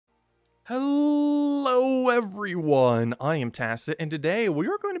Hello everyone, I am Tacit, and today we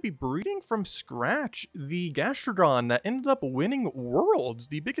are going to be breeding from scratch the Gastrodon that ended up winning Worlds,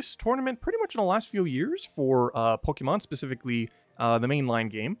 the biggest tournament pretty much in the last few years for Pokemon, specifically the mainline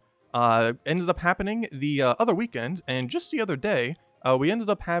game. Ended up happening the other weekend, and just the other day, we ended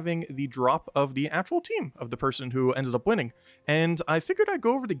up having the drop of the actual team of the person who ended up winning. And I figured I'd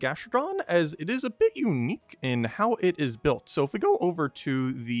go over the Gastrodon as it is a bit unique in how it is built. So if we go over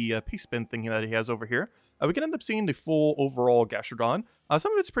to the paste bin thing that he has over here, we can end up seeing the full overall Gastrodon.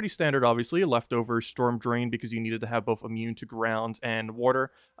 Some of it's pretty standard, obviously. Leftover Storm Drain because you needed to have both immune to ground and water.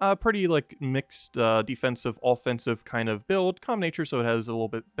 Pretty like mixed defensive, offensive kind of build. Calm nature, so it has a little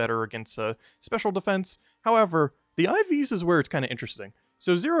bit better against special defense. However, the IVs is where it's kind of interesting.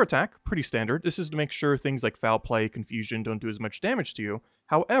 So 0 attack, pretty standard. This is to make sure things like foul play, confusion don't do as much damage to you.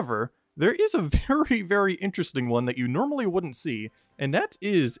 However, there is a very, very interesting one that you normally wouldn't see, and that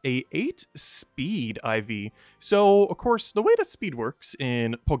is a 8 speed IV. So, of course, the way that speed works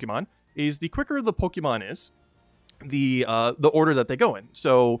in Pokemon is the quicker the Pokemon is, the order that they go in.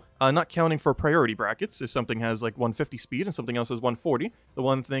 So not counting for priority brackets, if something has like 150 speed and something else has 140, the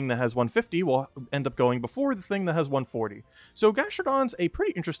one thing that has 150 will end up going before the thing that has 140. So Gastrodon's a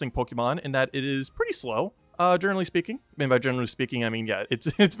pretty interesting Pokemon in that it is pretty slow, generally speaking. And by generally speaking, I mean, yeah,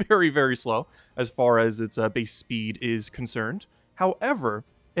 it's very, very slow as far as its base speed is concerned. However,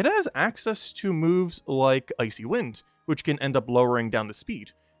 it has access to moves like Icy Wind, which can end up lowering down the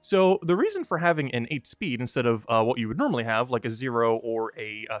speed. So the reason for having an 8 speed instead of what you would normally have, like a 0 or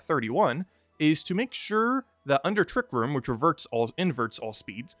a 31, is to make sure that under Trick Room, which inverts all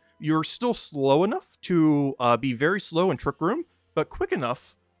speeds, you're still slow enough to be very slow in Trick Room, but quick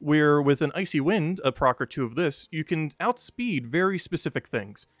enough where with an Icy Wind, a proc or two of this, you can outspeed very specific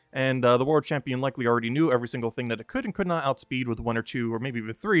things. And the world champion likely already knew every single thing that it could and could not outspeed with 1 or 2 or maybe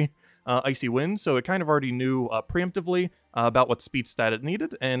even 3 Icy Winds, so it kind of already knew preemptively about what speed stat it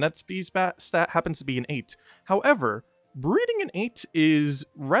needed, and that speed stat happens to be an 8. However, breeding an 8 is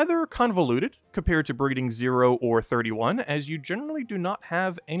rather convoluted compared to breeding 0 or 31, as you generally do not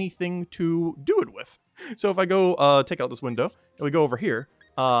have anything to do it with. So if I go take out this window, and we go over here,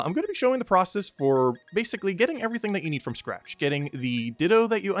 I'm going to be showing the process for basically getting everything that you need from scratch. Getting the Ditto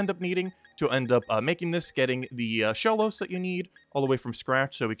that you end up needing to end up making this, getting the Shellos that you need all the way from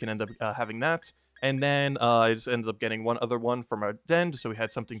scratch so we can end up having that. And then I just ended up getting one other one from our den, so we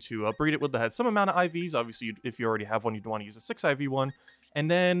had something to breed it with that had some amount of IVs. Obviously, if you already have one, you'd want to use a 6 IV one.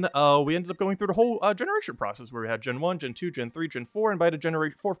 And then we ended up going through the whole generation process where we had Gen 1, Gen 2, Gen 3, Gen 4, and by the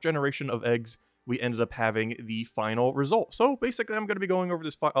 4th generation of eggs, we ended up having the final result. So basically, I'm going to be going over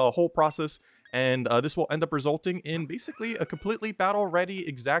this whole process, and this will end up resulting in basically a completely battle-ready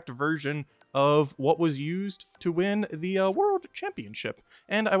exact version of what was used to win the World Championship.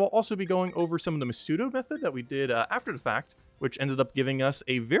 And I will also be going over some of the Masudo method that we did after the fact, which ended up giving us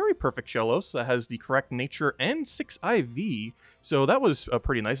a very perfect Shellos that has the correct nature and 6 IV. So that was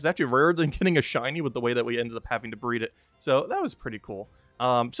pretty nice. It's actually rarer than getting a shiny with the way that we ended up having to breed it. So that was pretty cool.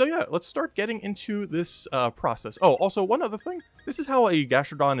 So yeah, let's start getting into this process. Oh, also one other thing. This is how a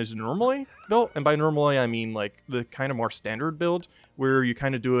Gastrodon is normally built, and by normally I mean like the kind of more standard build where you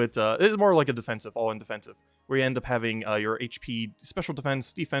kind of do it. It's more like a defensive, all-in defensive, where you end up having your HP, special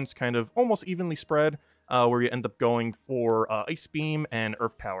defense kind of almost evenly spread, where you end up going for Ice Beam and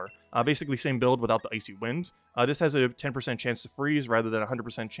Earth Power. Basically same build without the Icy Wind. This has a 10% chance to freeze rather than a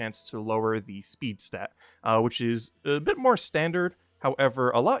 100% chance to lower the speed stat, which is a bit more standard. However,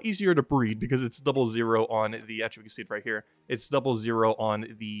 a lot easier to breed because it's 0-0 on the, actually we can see it right here, it's 0-0 on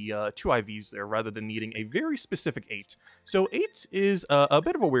the 2 IVs there rather than needing a very specific 8. So 8 is a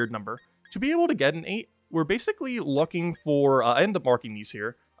bit of a weird number. To be able to get an 8, we're basically looking for, I end up marking these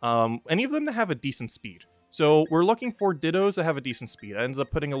here, any of them that have a decent speed. So we're looking for Dittos that have a decent speed. I ended up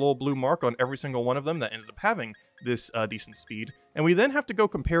putting a little blue mark on every single one of them that ended up having this decent speed. And we then have to go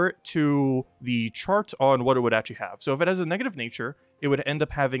compare it to the chart on what it would actually have. So if it has a negative nature, it would end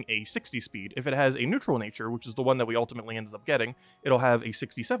up having a 60 speed. If it has a neutral nature, which is the one that we ultimately ended up getting, it'll have a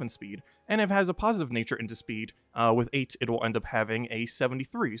 67 speed. And if it has a positive nature into speed, with 8, it will end up having a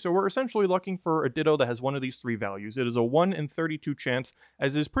 73. So we're essentially looking for a Ditto that has one of these 3 values. It is a 1 in 32 chance,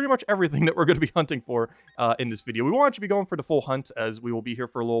 as is pretty much everything that we're going to be hunting for in this video. We won't actually be going for the full hunt, as we will be here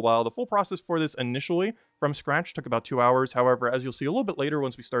for a little while. The full process for this initially from scratch took about 2 hours. However, as you'll see a little bit later,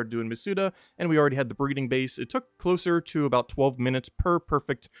 once we started doing Masuda and we already had the breeding base, it took closer to about 12 minutes per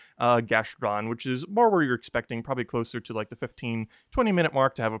perfect Gastrodon, which is more where you're expecting, probably closer to like the 15-20 minute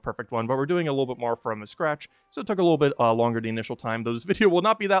mark to have a perfect one. But we're doing a little bit more from scratch, so it took a little bit longer the initial time. Though this video will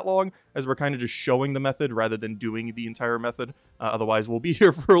not be that long, as we're kind of just showing the method rather than doing the entire method. Otherwise, we'll be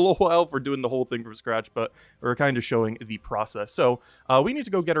here for a little while for doing the whole thing from scratch, but we're kind of showing the process. So we need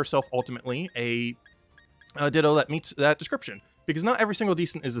to go get ourselves ultimately a Ditto that meets that description, because not every single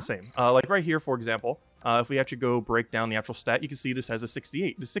decent is the same. Like right here, for example, if we actually go break down the actual stat, you can see this has a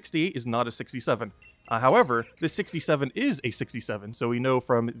 68. The 68 is not a 67. However, this 67 is a 67, so we know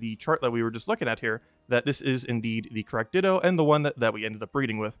from the chart that we were just looking at here that this is indeed the correct Ditto and the one that we ended up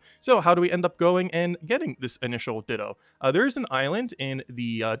breeding with. So how do we end up going and getting this initial Ditto? There is an island in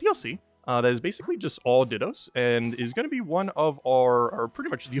the DLC that is basically just all Dittos, and is going to be one of our pretty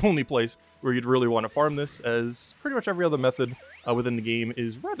much the only place where you'd really want to farm this, as pretty much every other method within the game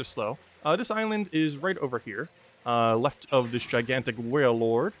is rather slow. This island is right over here, left of this gigantic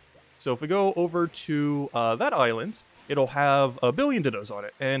warlord. So if we go over to that island, it'll have 1 billion Dittos on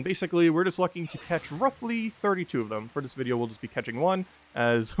it, and basically we're just looking to catch roughly 32 of them. For this video, we'll just be catching one,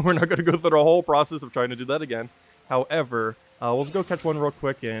 as we're not going to go through the whole process of trying to do that again. However, we'll just go catch one real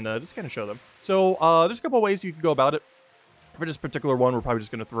quick and just kind of show them. So there's a couple of ways you can go about it. For this particular one, we're probably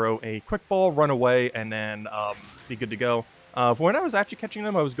just going to throw a quick ball, run away, and then be good to go. For when I was actually catching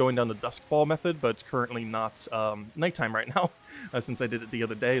them, I was going down the dusk ball method, but it's currently not nighttime right now, since I did it the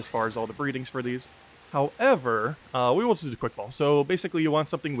other day as far as all the breedings for these. However, we will just do the quick ball. So basically, you want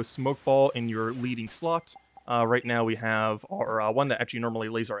something with smoke ball in your leading slot. Right now, we have our one that actually normally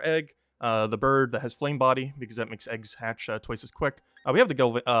lays our egg. The bird that has flame body, because that makes eggs hatch twice as quick. We have the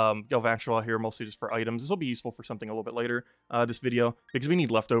Galvantula here, mostly just for items. This will be useful for something a little bit later, this video, because we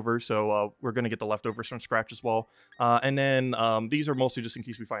need leftovers, so we're going to get the leftovers from scratch as well. And then these are mostly just in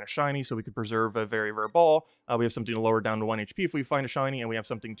case we find a shiny, so we could preserve a very rare ball. We have something to lower down to 1 HP if we find a shiny, and we have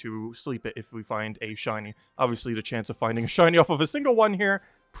something to sleep it if we find a shiny. Obviously, the chance of finding a shiny off of a single one here,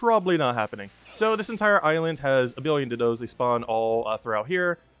 probably not happening. So this entire island has 1 billion Dittos. They spawn all throughout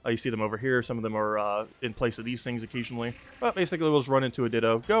here. You see them over here. Some of them are in place of these things occasionally. But basically, we'll just run into a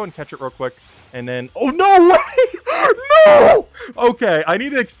Ditto, go and catch it real quick, and then... Oh, no way! No! Okay, I need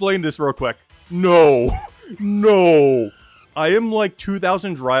to explain this real quick. No. No. I am like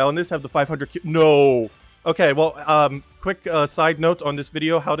 2,000 dry on this, have the 500... No. Okay, well, quick side note on this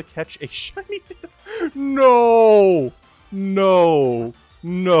video, how to catch a shiny Ditto. No. No.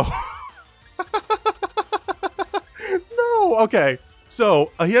 No. No. Okay.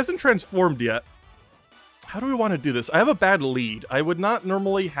 So, he hasn't transformed yet. How do we want to do this? I have a bad lead. I would not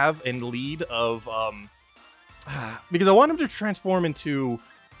normally have a lead of, because I want him to transform into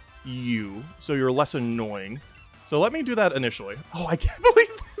you, so you're less annoying. So let me do that initially. Oh, I can't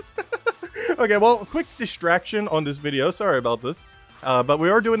believe this. Okay, well, quick distraction on this video. Sorry about this. But we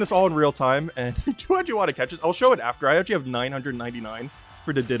are doing this all in real time, and I do actually want to catch this. I'll show it after. I actually have 999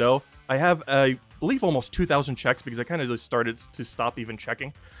 for the Ditto. I have, I believe, almost 2,000 checks because I kind of just started to stop even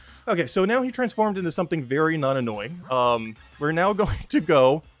checking. Okay, so now he transformed into something very non-annoying. We're now going to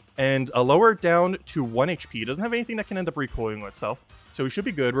go and lower it down to 1 HP. It doesn't have anything that can end up recoiling itself, so we should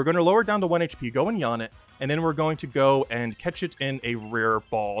be good. We're going to lower it down to 1 HP, go and yawn it, and then we're going to go and catch it in a rare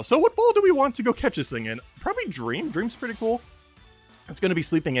ball. So what ball do we want to go catch this thing in? Probably Dream. Dream's pretty cool. It's going to be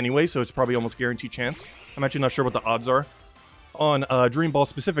sleeping anyway, so it's probably almost guaranteed chance. I'm actually not sure what the odds are on Dream Ball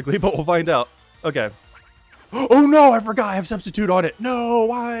specifically, but we'll find out. Okay. Oh no, I forgot I have Substitute on it. No,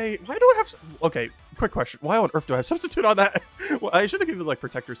 why? Why do I have... Okay, quick question. Why on earth do I have Substitute on that? Well, I should have given it, like,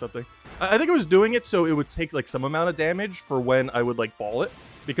 Protect or something. I think I was doing it so it would take, like, some amount of damage for when I would, like, ball it,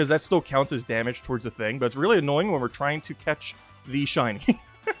 because that still counts as damage towards the thing, but it's really annoying when we're trying to catch the shiny.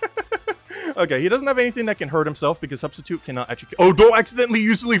 Okay, he doesn't have anything that can hurt himself because Substitute cannot actually... Oh, don't accidentally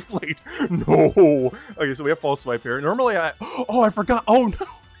use Leaf Blade! No! Okay, so we have False Swipe here. Normally I... Oh, I forgot! Oh, no!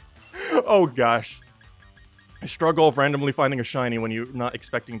 Oh, gosh. I struggle of randomly finding a shiny when you're not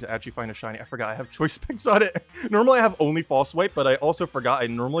expecting to actually find a shiny. I forgot I have Choice Picks on it. Normally I have only False Swipe, but I also forgot I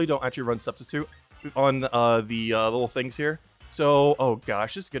normally don't actually run Substitute on the little things here. So, oh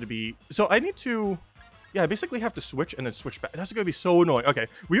gosh, this is going to be... So I need to... Yeah, I basically have to switch and then switch back. That's going to be so annoying. Okay,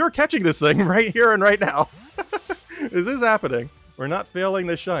 we are catching this thing right here and right now. This is happening. We're not failing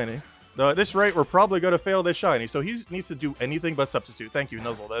this shiny. Though at this rate, we're probably going to fail this shiny. So he needs to do anything but Substitute. Thank you,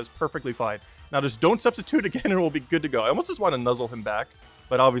 Nuzzle. That is perfectly fine. Now just don't Substitute again and we'll be good to go. I almost just want to Nuzzle him back.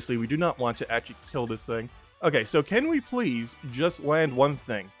 But obviously, we do not want to actually kill this thing. Okay, so can we please just land one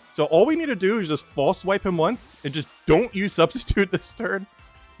thing? So all we need to do is just False Swipe him once and just don't use Substitute this turn.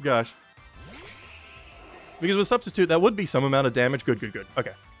 Gosh. Because with Substitute, that would be some amount of damage. Good, good, good.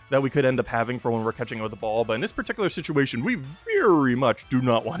 Okay. That we could end up having for when we're catching it with the ball. But in this particular situation, we very much do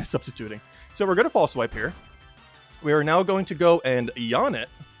not want it substituting. So we're going to False Swipe here. We are now going to go and yawn it.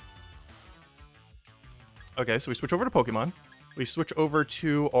 Okay, so we switch over to Pokemon. We switch over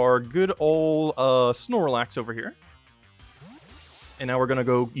to our good old Snorlax over here. And now we're going to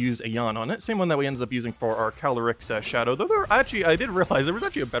go use a yawn on it. Same one that we ended up using for our Calyrex Shadow. Though actually, I did realize there was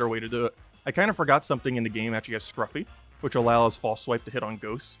actually a better way to do it. I kind of forgot something in the game actually has Scruffy, which allows False Swipe to hit on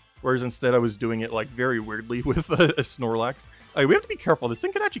ghosts. Whereas instead I was doing it like very weirdly with a Snorlax. We have to be careful. This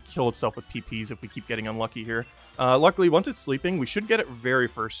thing can actually kill itself with PPs if we keep getting unlucky here. Luckily, once it's sleeping, we should get it very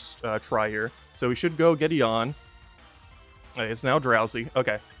first try here. So we should go get Eon. It's now drowsy.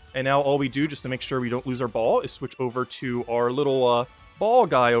 Okay. And now all we do, just to make sure we don't lose our ball, is switch over to our little ball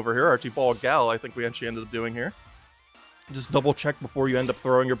guy over here. Or actually, ball gal, I think we actually ended up doing here. Just double check before you end up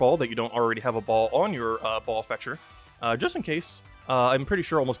throwing your ball that you don't already have a ball on your ball fetcher. Just in case. I'm pretty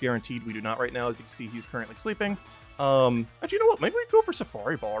sure almost guaranteed we do not right now. As you can see, he's currently sleeping. Actually, you know what? Maybe we go for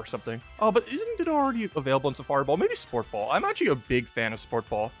Safari Ball or something. Oh, but isn't it already available in Safari Ball? Maybe Sport Ball. I'm actually a big fan of Sport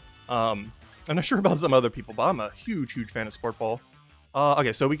Ball. I'm not sure about some other people, but I'm a huge, huge fan of Sport Ball.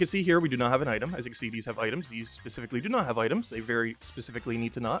 Okay, so we can see here we do not have an item. As you can see, these have items. These specifically do not have items. They very specifically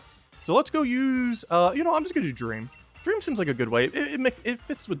need to not. So let's go use, you know, I'm just going to do Dream. Dream seems like a good way. It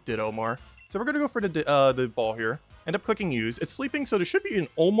fits with Ditto more. So we're going to go for the ball here. End up clicking use. It's sleeping, so there should be an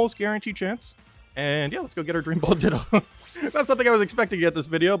almost guaranteed chance. And yeah, let's go get our Dream Ball Ditto. Not something I was expecting to get this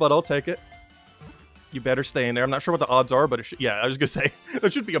video, but I'll take it. You better stay in there. I'm not sure what the odds are, but it should, yeah, I was going to say,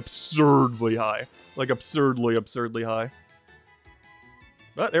 it should be absurdly high. Like absurdly, absurdly high.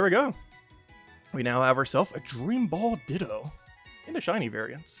 But there we go. We now have ourselves a Dream Ball Ditto in the shiny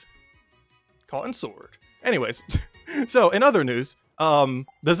variants. Cotton Sword. Anyways, so in other news,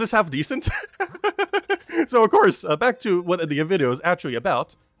 does this have decent? So of course, back to what the video is actually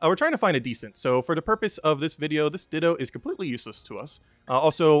about. We're trying to find a decent. So for the purpose of this video, this Ditto is completely useless to us.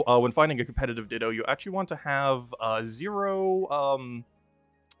 Also, when finding a competitive Ditto, you actually want to have zero.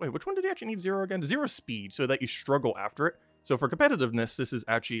 Wait, which one did you actually need zero again? 0 speed, so that you struggle after it. So for competitiveness, this is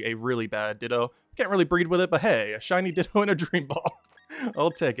actually a really bad Ditto. Can't really breed with it, but hey, a shiny Ditto and a Dream Ball.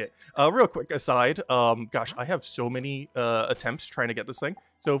 I'll take it. Real quick aside, gosh, I have so many attempts trying to get this thing.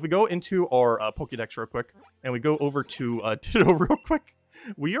 So if we go into our Pokédex real quick, and we go over to Ditto real quick,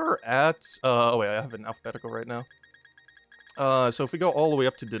 we are at, oh wait, I have an alphabetical right now. So if we go all the way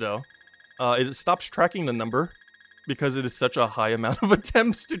up to Ditto, it stops tracking the number because it is such a high amount of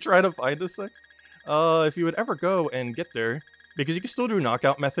attempts to try to find this thing. If you would ever go and get there, because you can still do a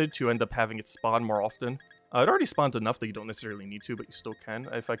knockout method to end up having it spawn more often. It already spawns enough that you don't necessarily need to, but you still can.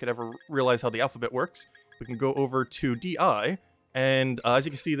 If I could ever realize how the alphabet works, we can go over to DI, and as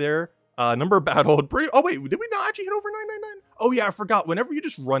you can see there, number battled pretty. Oh wait, did we not actually hit over 999? Oh yeah, I forgot. Whenever you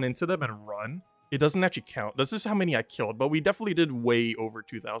just run into them and run, it doesn't actually count. This is how many I killed, but we definitely did way over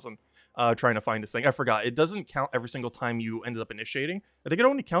 2,000 trying to find this thing. I forgot. It doesn't count every single time you ended up initiating. I think it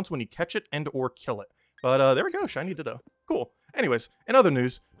only counts when you catch it and or kill it. But there we go, shiny Ditto. Cool. Anyways, in other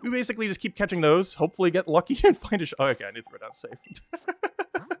news, we basically just keep catching those, hopefully get lucky and find a oh, okay, I need to throw down safe.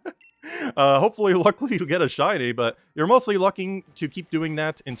 Hopefully, luckily, you'll get a shiny, but you're mostly lucky to keep doing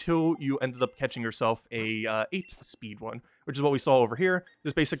that until you ended up catching yourself a 8-speed one, which is what we saw over here.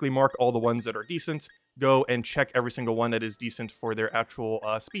 Just basically mark all the ones that are decent, go and check every single one that is decent for their actual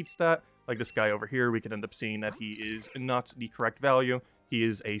speed stat. Like this guy over here, we could end up seeing that he is not the correct value. He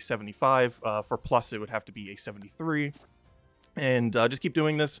is a 75. For plus, it would have to be a 73. And just keep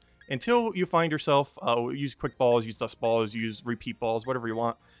doing this until you find yourself, use quick balls, use dust balls, use repeat balls, whatever you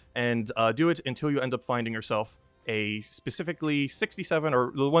want, and do it until you end up finding yourself a specifically 67,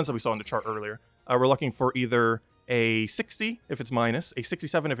 or the ones that we saw in the chart earlier. We're looking for either a 60 if it's minus, a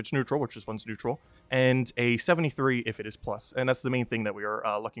 67 if it's neutral, which this one's neutral, and a 73 if it is plus. And that's the main thing that we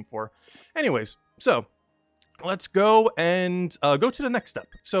are looking for. Anyways, so let's go and go to the next step.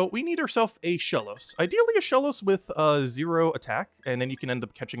 So we need ourselves a Shellos. Ideally a Shellos with 0 attack, and then you can end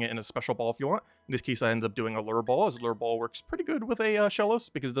up catching it in a special ball if you want. In this case, I ended up doing a Lure Ball, as Lure Ball works pretty good with a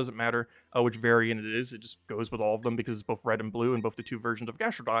Shellos, because it doesn't matter which variant it is. It just goes with all of them, because it's both red and blue, and both the two versions of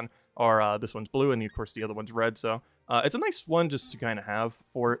Gastrodon are, this one's blue, and of course the other one's red, so it's a nice one just to kind of have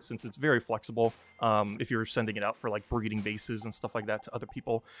for it, since it's very flexible if you're sending it out for like breeding bases and stuff like that to other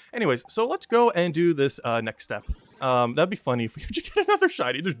people. Anyways, so let's go and do this next step. That'd be funny if we could get another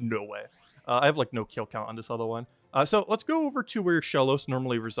shiny. There's no way. I have like no kill count on this other one. So let's go over to where Shellos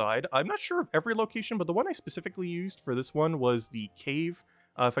normally reside. I'm not sure of every location, but the one I specifically used for this one was the cave.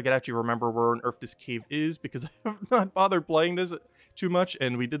 If I could actually remember where on earth this cave is, because I have not bothered playing this too much,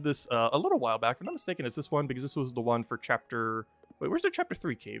 and we did this a little while back. If I'm not mistaken, it's this one, because this was the one for chapter... Wait, where's the chapter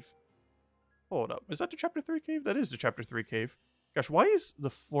 3 cave? Hold up. Is that the chapter 3 cave? That is the chapter 3 cave. Gosh, why is the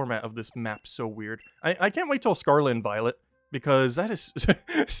format of this map so weird? I can't wait till Scarlet and Violet, because that is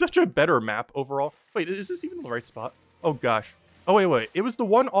such a better map overall. Wait, is this even the right spot? Oh, gosh. Oh, wait. It was the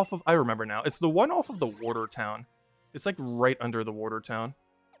one off of... I remember now. It's the one off of the Water Town. It's like right under the Water Town.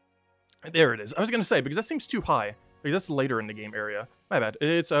 There it is. I was going to say, because that seems too high. Because that's later in the game area. My bad.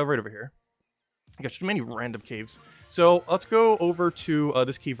 It's right over here. Got too many random caves. So let's go over to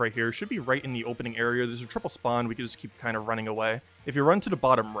this cave right here. It should be right in the opening area. There's a triple spawn. We can just keep kind of running away. If you run to the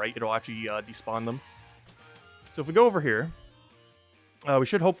bottom right, it'll actually despawn them. So if we go over here, we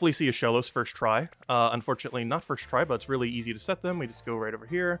should hopefully see a Shellos first try. Unfortunately, not first try, but it's really easy to set them. We just go right over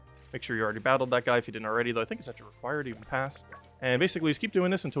here. Make sure you already battled that guy if you didn't already, though I think it's actually required to even pass. And basically, just keep doing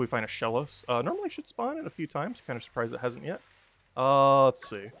this until we find a Shellos. Normally should spawn it a few times. Kind of surprised it hasn't yet. Let's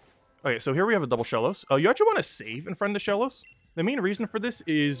see. Okay, so here we have a double Shellos. You actually want to save in front of the Shellos. The main reason for this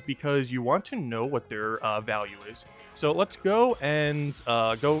is because you want to know what their value is. So let's go and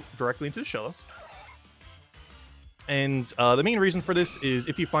go directly into the Shellos. And the main reason for this is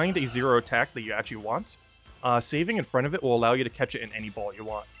if you find a 0 attack that you actually want, saving in front of it will allow you to catch it in any ball you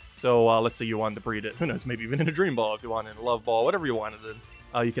want. So let's say you wanted to breed it, who knows, maybe even in a Dream Ball if you want, in a Love Ball, whatever you wanted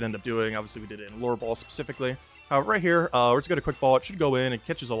in. You can end up doing. Obviously, we did it in Lure Ball specifically. Right here, we're just going to Quick Ball. It should go in. It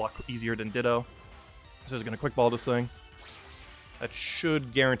catches a lot easier than Ditto. So it's going to Quick Ball this thing. That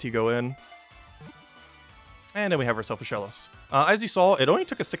should guarantee go in. And then we have ourselves a Shellos. As you saw, it only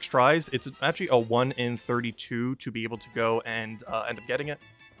took us 6 tries. It's actually a 1 in 32 to be able to go and end up getting it.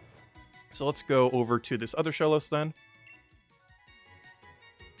 So let's go over to this other Shellos then.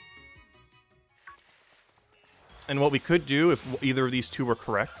 And what we could do if either of these two were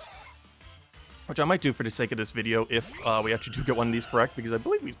correct, which I might do for the sake of this video if we actually do get one of these correct, because I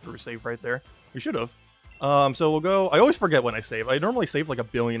believe we threw a save right there. We should have. So we'll go... I always forget when I save. I normally save like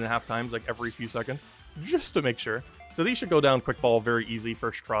 1.5 billion times, like every few seconds, just to make sure. So these should go down Quick Ball very easy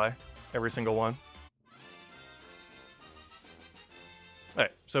first try, every single one.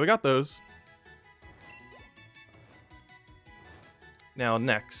 Alright, so we got those. Now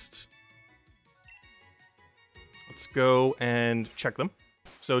next, let's go and check them.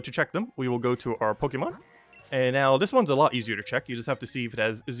 So to check them, we will go to our Pokemon. And now this one's a lot easier to check. You just have to see if it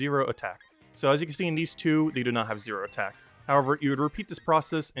has 0 attack. So as you can see in these two, they do not have 0 attack. However, you would repeat this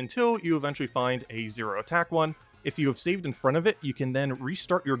process until you eventually find a 0 attack one. If you have saved in front of it, you can then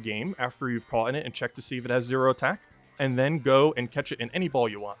restart your game after you've caught in it and check to see if it has 0 attack, and then go and catch it in any ball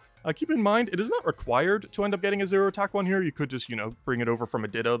you want. Keep in mind, it is not required to end up getting a 0 attack one here. You could just, bring it over from a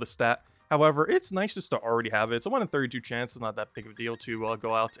Ditto, the stat. However, it's nice just to already have it. It's a 1 in 32 chance. It's not that big of a deal to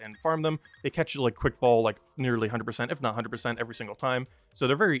go out and farm them. They catch you like Quick Ball, like nearly 100%, if not 100% every single time. So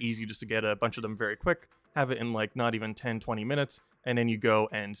they're very easy just to get a bunch of them very quick. Have it in like not even 10, 20 minutes. And then you go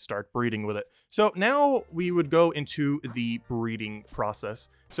and start breeding with it. So now we would go into the breeding process.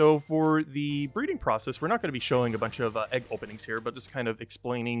 So for the breeding process, we're not going to be showing a bunch of egg openings here, but just kind of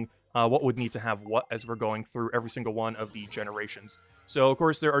explaining what would need to have what as we're going through every single one of the generations. So of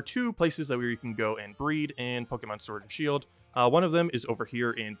course, there are 2 places that you can go and breed in Pokemon Sword and Shield. One of them is over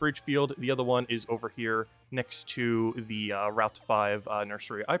here in Bridgefield. The other one is over here next to the Route 5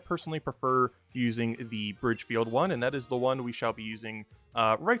 nursery. I personally prefer using the Bridgefield one, and that is the one we shall be using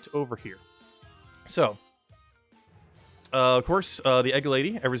right over here. So, of course, the Egg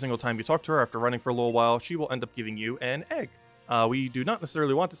Lady, every single time you talk to her after running for a little while, she will end up giving you an egg. We do not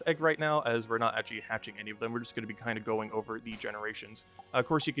necessarily want this egg right now, as we're not actually hatching any of them. We're just going to be kind of going over the generations. Of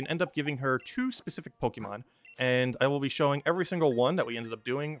course, you can end up giving her 2 specific Pokemon, and I will be showing every single one that we ended up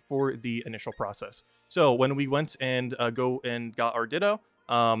doing for the initial process. So when we went and go and got our Ditto,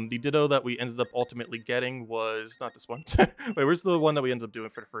 the Ditto that we ended up ultimately getting was not this one. Wait, where's the one that we ended up doing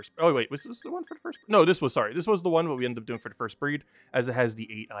for the first? Oh wait, was this the one for the first? No, this was the one that we ended up doing for the first breed, as it has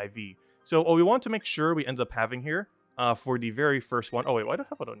the 8 IV. So what we want to make sure we ended up having here for the very first one. Oh wait, why do I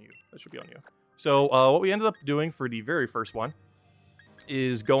have it on you? That should be on you. So what we ended up doing for the very first one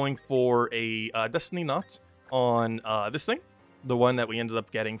is going for a Destiny Knot on this thing, the one that we ended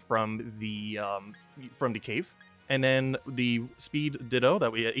up getting from the cave, and then the Speed Ditto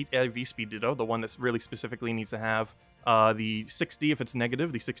that we 8 IV Speed Ditto, the one that's really specifically needs to have the 60 if it's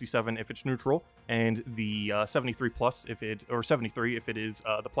negative, the 67 if it's neutral, and the 73 plus if it, or 73 if it is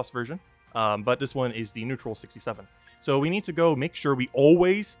the plus version. But this one is the neutral 67. So we need to go make sure we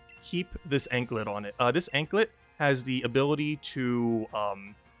always keep this anklet on it. This anklet has the ability to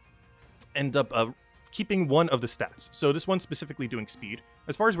end up keeping one of the stats. So this one's specifically doing speed.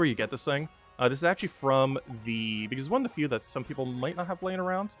 As far as where you get this thing, This is actually from because it's one of the few that some people might not have laying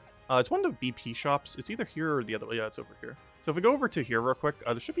around. It's one of the BP shops. It's either here or the other way. Yeah, it's over here. So if we go over to here real quick,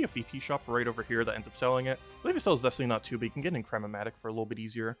 there should be a BP shop right over here that ends up selling it. I believe it sells Destiny Knot too, but you can get it in Crabomatic for a little bit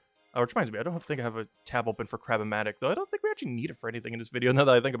easier. Which reminds me, I don't think I have a tab open for Crabomatic, though I don't think we actually need it for anything in this video now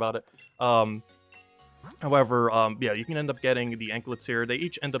that I think about it. However, yeah, you can end up getting the anklets here. They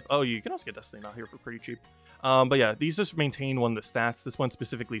each end up... Oh, you can also get Destiny Knot here for pretty cheap. But yeah, these just maintain one of the stats. This one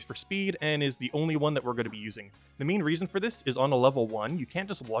specifically is for speed and is the only one that we're going to be using. The main reason for this is on a level 1, you can't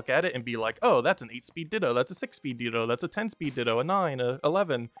just look at it and be like, oh, that's an 8-speed Ditto, that's a 6-speed Ditto, that's a 10-speed Ditto, a 9, a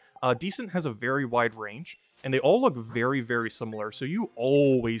 11. Decent has a very wide range, and they all look very, very similar. So you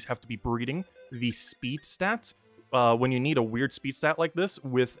always have to be breeding the speed stats when you need a weird speed stat like this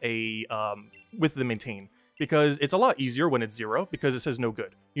with a with the maintain, because it's a lot easier when it's 0 because it says no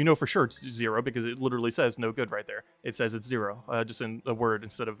good. You know for sure it's 0 because it literally says no good right there. It says it's 0, just in a word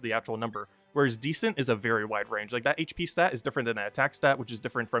instead of the actual number. Whereas decent is a very wide range. Like that HP stat is different than that attack stat, which is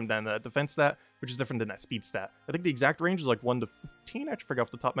different from than the defense stat, which is different than that speed stat. I think the exact range is like 1 to 15. I forget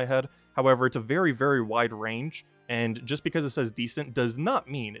off the top of my head. However, it's a very, very wide range. And just because it says decent does not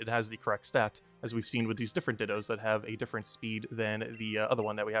mean it has the correct stat, as we've seen with these different Dittos that have a different speed than the other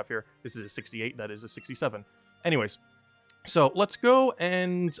one that we have here. This is a 68, that is a 67. Anyways, so let's go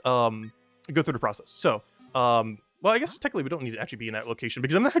and go through the process. So, well, I guess technically we don't need to actually be in that location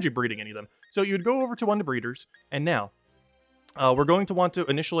because I'm not actually breeding any of them. So you'd go over to one of the breeders, and now we're going to want to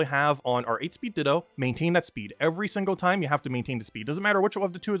initially have on our 8-speed Ditto, maintain that speed. Every single time you have to maintain the speed. Doesn't matter which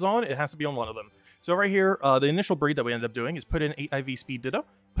of the two is on, it has to be on one of them. So right here, the initial breed that we ended up doing is put in 8 IV speed Ditto,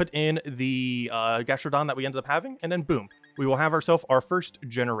 put in the Gastrodon that we ended up having, and then boom, we will have ourselves our first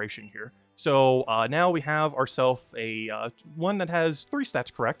generation here. So now we have ourselves a one that has 3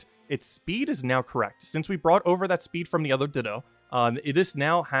 stats correct. Its speed is now correct. Since we brought over that speed from the other Ditto, this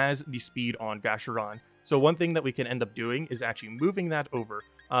now has the speed on Gastrodon. So one thing that we can end up doing is actually moving that over.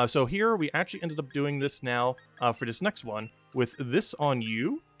 So here we actually ended up doing this now for this next one with this on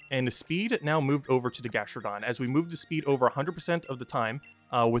you, and the speed now moved over to the Gastrodon as we moved the speed over 100% of the time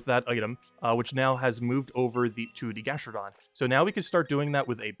with that item, which now has moved over to the Gastrodon. So now we can start doing that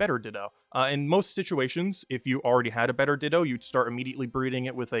with a better Ditto. In most situations, if you already had a better Ditto, you'd start immediately breeding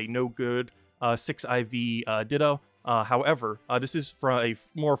it with a no good 6 IV Ditto. However, this is from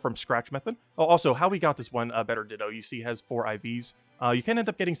more from scratch method. Oh, also, how we got this one better Ditto, you see has 4 IVs. You can end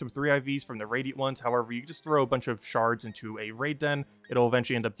up getting some 3 IVs from the Radiant ones. However, you can just throw a bunch of shards into a Raid Den. It'll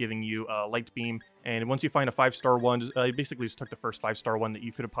eventually end up giving you a Light Beam. And once you find a 5-star one, you basically just took the first 5-star one that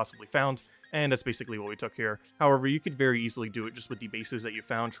you could have possibly found. And that's basically what we took here. However, you could very easily do it just with the bases that you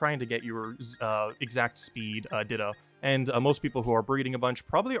found, trying to get your exact speed Ditto. And most people who are breeding a bunch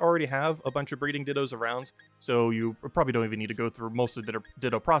probably already have a bunch of breeding Dittos around, so you probably don't even need to go through most of the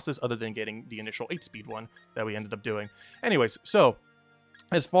Ditto process other than getting the initial 8-speed one that we ended up doing. Anyways, so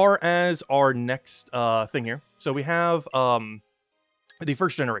as far as our next thing here, so we have the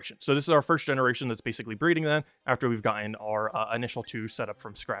first generation. So this is our first generation that's basically breeding then after we've gotten our initial 2 set up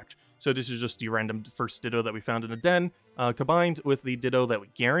from scratch. So this is just the random first Ditto that we found in a den, combined with the Ditto that we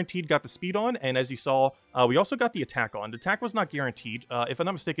guaranteed got the speed on. And as you saw, we also got the attack on. The attack was not guaranteed. If I'm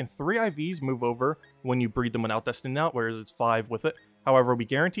not mistaken, 3 IVs move over when you breed them without Destiny Knot, whereas it's 5 with it. However, we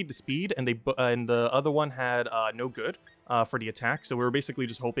guaranteed the speed, and the other one had no good for the attack. So we were basically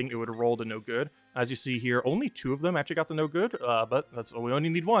just hoping it would roll the no good. As you see here, only 2 of them actually got the no good, but we only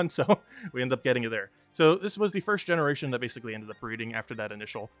need 1, so we end up getting it there. So this was the first generation that basically ended up breeding after that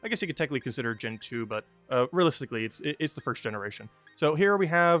initial. I guess you could technically consider Gen 2, but realistically, it's the first generation. So here we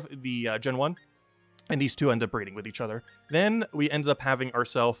have the Gen 1, and these 2 end up breeding with each other. Then we ended up having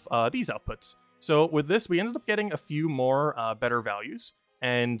ourselves these outputs. So with this, we ended up getting a few more better values.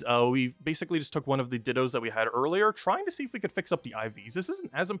 And we basically just took one of the Dittos that we had earlier, trying to see if we could fix up the IVs. This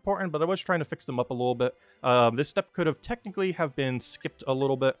isn't as important, but I was trying to fix them up a little bit. This step could have technically have been skipped a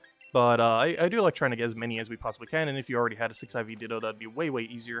little bit, but I do like trying to get as many as we possibly can. And if you already had a 6 IV Ditto, that'd be way, way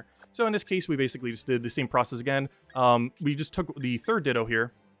easier. So in this case, we basically just did the same process again. We just took the 3rd Ditto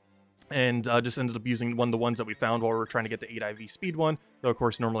here, and just ended up using one of the ones that we found while we were trying to get the 8 IV speed one. Though, of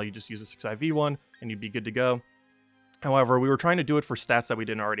course, normally you just use a 6 IV one, and you'd be good to go. However, we were trying to do it for stats that we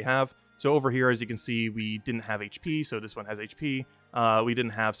didn't already have. So over here, as you can see, we didn't have HP, so this one has HP. We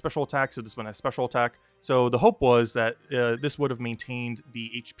didn't have special attack, so this one has special attack. So the hope was that this would have maintained the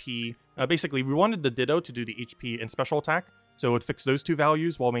HP. Basically, we wanted the Ditto to do the HP and special attack, so it would fix those 2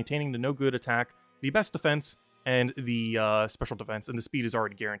 values while maintaining the no good attack, the best defense, and the special defense, and the speed is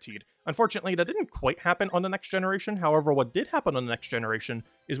already guaranteed. Unfortunately, that didn't quite happen on the next generation. However, what did happen on the next generation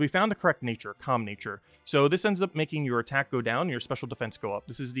is we found the correct nature, calm nature. So this ends up making your attack go down, your special defense go up.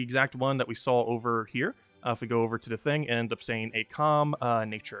 This is the exact one that we saw over here. If we go over to the thing, it ends up saying a calm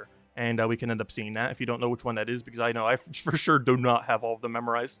nature. And we can end up seeing that if you don't know which one that is, because I know I for sure do not have all of them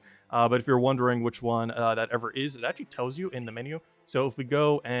memorized. But if you're wondering which one that ever is, it actually tells you in the menu. So if we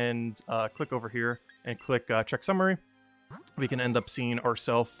go and click over here and click check summary, we can end up seeing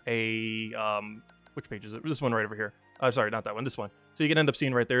ourselves a, which page is it? This one right over here. Sorry, not that one, this one. So you can end up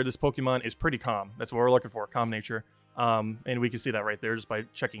seeing right there, this Pokemon is pretty calm. That's what we're looking for, calm nature. And we can see that right there just by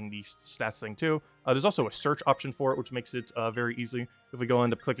checking the stats thing too. There's also a search option for it, which makes it very easy. If we go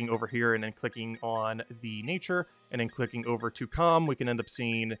end up clicking over here and then clicking on the nature and then clicking over to calm, we can end up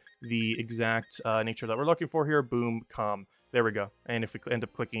seeing the exact nature that we're looking for here. Boom, calm. There we go. And if we end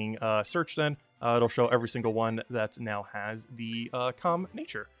up clicking search, then it'll show every single one that now has the calm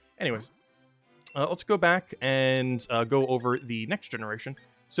nature. Anyways, let's go back and go over the next generation.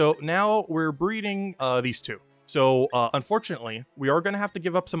 So now we're breeding these two. So, unfortunately, we are going to have to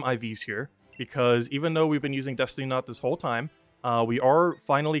give up some IVs here, because even though we've been using Destiny Knot this whole time, we are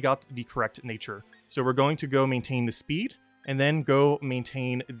finally got the correct nature. So we're going to go maintain the speed, and then go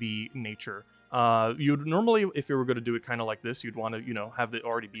maintain the nature. You'd normally, if you were going to do it kind of like this, you'd want to, you know, have it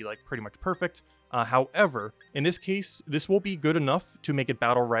already be, like, pretty much perfect. However, in this case, this will be good enough to make it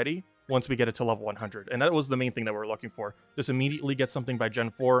battle ready once we get it to level 100. And that was the main thing that we were looking for. Just immediately get something by Gen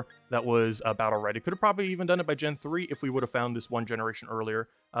 4 that was battle ready. Could have probably even done it by Gen 3 if we would have found this one generation earlier,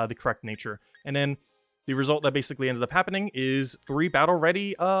 the correct nature. And then the result that basically ended up happening is 3 battle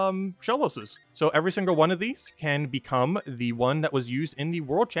ready Shelloses. So every single one of these can become the one that was used in the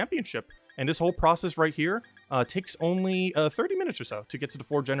World Championship. And this whole process right here takes only 30 minutes or so to get to the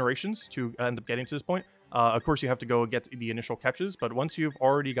 4 generations to end up getting to this point. Of course, you have to go get the initial catches, but once you've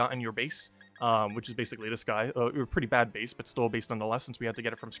already gotten your base, which is basically this guy, a pretty bad base, but still based nonetheless, since we had to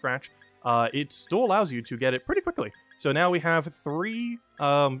get it from scratch, it still allows you to get it pretty quickly. So now we have 3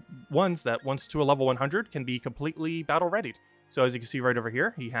 ones that, once to a level 100, can be completely battle-readied. So as you can see right over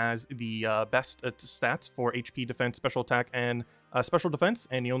here, he has the best stats for HP, defense, special attack, and special defense,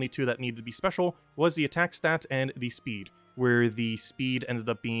 and the only 2 that needed to be special was the attack stat and the speed, where the speed ended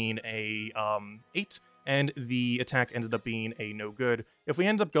up being a 8, and the attack ended up being a no good. If we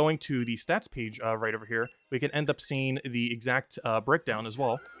end up going to the stats page right over here, we can end up seeing the exact breakdown as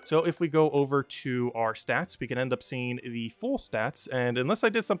well. So if we go over to our stats, we can end up seeing the full stats, and unless I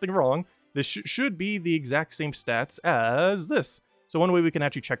did something wrong, this should be the exact same stats as this. So one way we can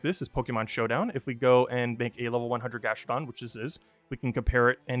actually check this is Pokemon Showdown. If we go and make a level 100 Gastrodon, which this is, we can compare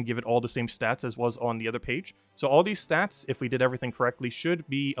it and give it all the same stats as was on the other page. So all these stats, if we did everything correctly, should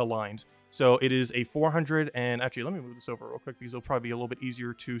be aligned. So it is a 400, and actually, let me move this over real quick because it'll probably be a little bit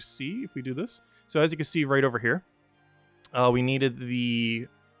easier to see if we do this. So as you can see right over here, we needed the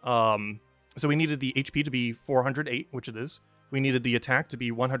HP to be 408, which it is. We needed the attack to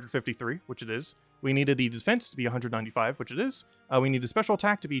be 153, which it is. We needed the defense to be 195, which it is. We need the special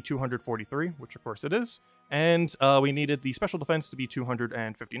attack to be 243, which of course it is. And we needed the special defense to be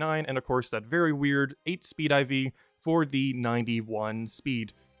 259, and of course that very weird 8 speed IV for the 91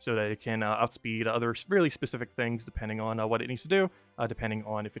 speed, so that it can outspeed other really specific things depending on what it needs to do, depending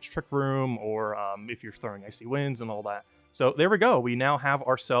on if it's Trick Room or if you're throwing Icy Winds and all that. So there we go. We now have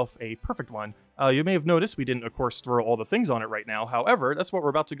ourselves a perfect one. You may have noticed we didn't, of course, throw all the things on it right now. However, that's what we're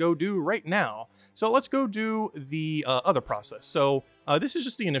about to go do right now. So let's go do the other process. So this is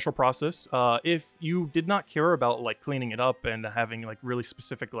just the initial process. If you did not care about like cleaning it up and having like really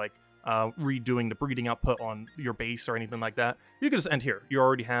specific like redoing the breeding output on your base or anything like that, you can just end here. You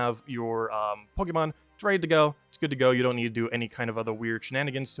already have your Pokemon. It's ready to go. It's good to go. You don't need to do any kind of other weird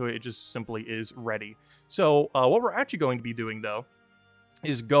shenanigans to it. It just simply is ready. So what we're actually going to be doing, though,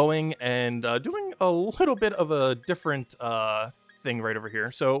 is going and doing a little bit of a different thing right over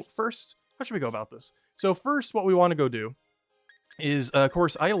here. So first, how should we go about this? So first, what we want to go do is, of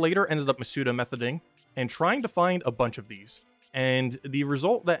course, I later ended up Masuda methoding and trying to find a bunch of these. And the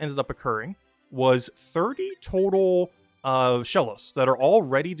result that ended up occurring was 30 total Shellos that are all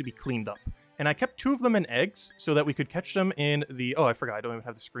ready to be cleaned up. And I kept 2 of them in eggs so that we could catch them in the... Oh, I forgot. I don't even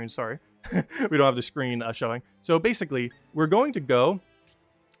have the screen. Sorry. We don't have the screen showing. So basically, we're going to go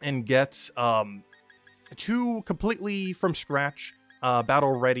and get 2 completely from scratch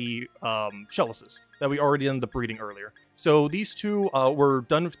battle-ready Shelloses that we already ended up breeding earlier. So these 2 were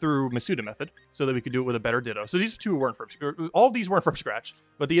done through Masuda method so that we could do it with a better Ditto. So these 2 weren't from... All of these weren't from scratch,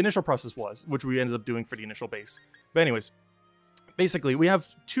 but the initial process was, which we ended up doing for the initial base. But anyways... basically, we have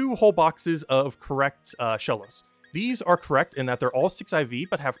 2 whole boxes of correct Shellos. These are correct in that they're all 6 IV,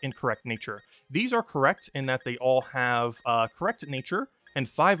 but have incorrect nature. These are correct in that they all have correct nature and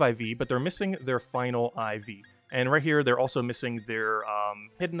 5 IV, but they're missing their final IV. And right here, they're also missing their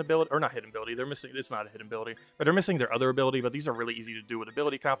hidden ability, or not hidden ability, they're missing, it's not a hidden ability, but they're missing their other ability, but these are really easy to do with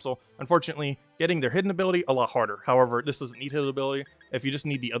Ability Capsule. Unfortunately, getting their hidden ability, a lot harder. However, this doesn't need hidden ability. If you just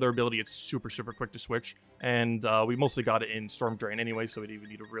need the other ability, it's super, super quick to switch. And we mostly got it in Storm Drain anyway, so we didn't even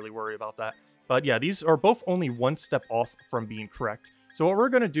need to really worry about that. But yeah, these are both only 1 step off from being correct. So what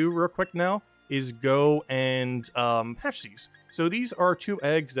we're going to do real quick now is go and hatch these. So these are 2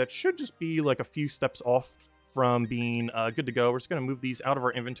 eggs that should just be like a few steps off from being good to go. We're just going to move these out of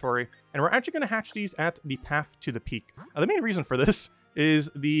our inventory, and we're actually going to hatch these at the Path to the Peak. The main reason for this is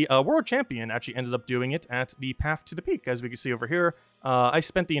the world champion actually ended up doing it at the Path to the Peak. As we can see over here, I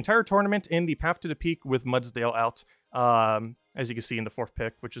spent the entire tournament in the Path to the Peak with Mudsdale out, as you can see in the 4th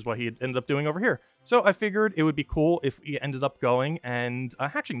pick, which is what he ended up doing over here. So I figured it would be cool if he ended up going and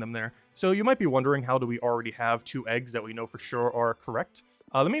hatching them there. So you might be wondering, how do we already have 2 eggs that we know for sure are correct?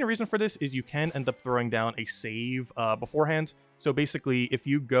 The main reason for this is you can end up throwing down a save beforehand. So basically, if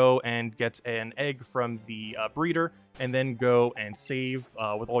you go and get an egg from the breeder and then go and save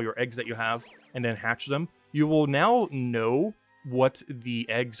with all your eggs that you have and then hatch them, you will now know what the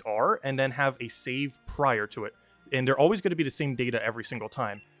eggs are and then have a save prior to it. And they're always going to be the same data every single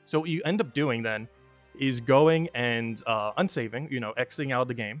time. So what you end up doing then is going and unsaving, you know, Xing out of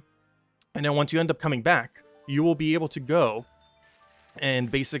the game. And then once you end up coming back, you will be able to go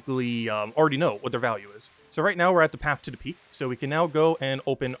and basically already know what their value is. So right now we're at the Path to the Peak, so we can now go and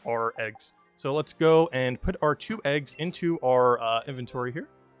open our eggs. So let's go and put our 2 eggs into our inventory here.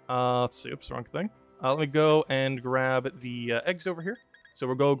 Let's see, oops, wrong thing. Let me go and grab the eggs over here. So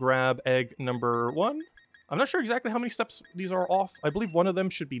we'll go grab egg number 1. I'm not sure exactly how many steps these are off. I believe one of them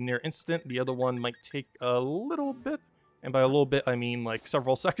should be near instant. The other one might take a little bit. And by a little bit, I mean like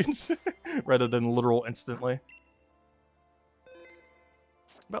several seconds rather than literal instantly.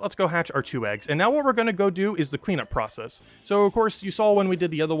 But let's go hatch our 2 eggs. And now what we're going to go do is the cleanup process. So, of course, you saw when we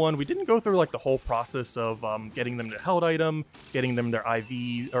did the other one, we didn't go through, like, the whole process of getting them the held item, getting them their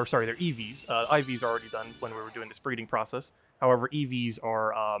IV, or sorry, their EVs. IVs are already done when we were doing this breeding process. However, EVs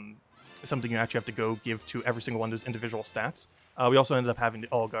are something you actually have to go give to every single one of those individual stats. We also ended up having to,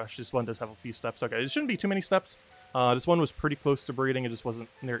 oh gosh, this one does have a few steps. Okay, it shouldn't be too many steps. This one was pretty close to breeding. It just wasn't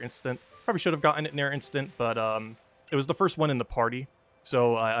near instant. Probably should have gotten it near instant, but it was the first one in the party.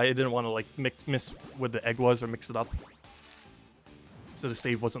 So I didn't want to like miss what the egg was or mix it up. So the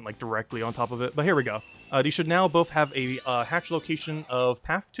save wasn't like directly on top of it. But here we go. These should now both have a hatch location of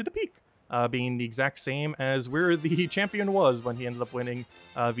Path to the Peak, being the exact same as where the champion was when he ended up winning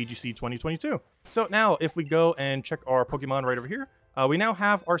VGC 2022. So now if we go and check our Pokemon right over here, we now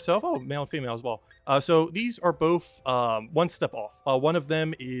have ourselves, oh, male and female as well. So these are both 1 step off. One of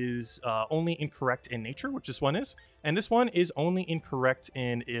them is only incorrect in nature, which this one is. And this one is only incorrect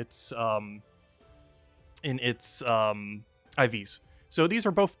in its IVs. So these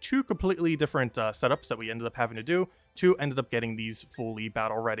are both 2 completely different setups that we ended up having to do to ended up getting these fully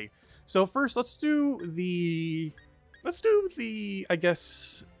battle ready. So first, let's do the, I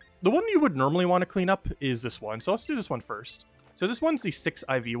guess, the one you would normally want to clean up is this one. So let's do this one first. So this one's the 6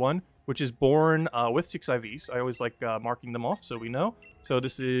 IV one, which is born with 6 IVs. I always like marking them off so we know. So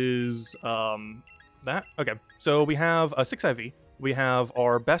this is that. Okay, so we have a 6 IV. We have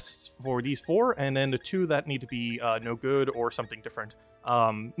our best for these 4, and then the 2 that need to be no good or something different.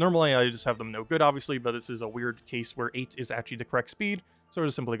 Normally I just have them no good, obviously, but this is a weird case where 8 is actually the correct speed. So we're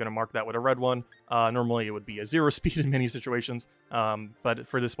just simply going to mark that with a red one. Normally it would be a 0 speed in many situations, but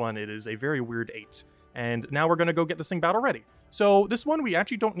for this one it is a very weird 8. And now we're going to go get this thing battle ready. So this one, we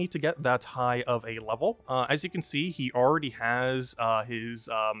actually don't need to get that high of a level. As you can see, he already has his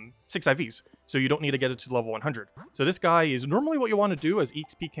 6 IVs. So you don't need to get it to level 100. So this guy is normally what you want to do as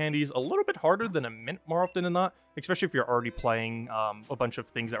EXP candies, a little bit harder than a mint more often than not, especially if you're already playing a bunch of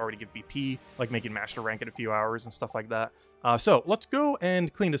things that already give BP, like making master rank in a few hours and stuff like that. So let's go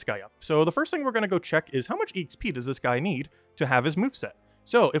and clean this guy up. So the first thing we're going to go check is how much EXP does this guy need to have his moveset.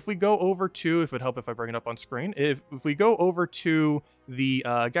 So if we go over to, if it would help if I bring it up on screen, if we go over to the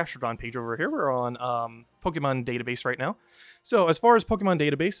Gastrodon page over here, we're on Pokemon database right now. So as far as Pokemon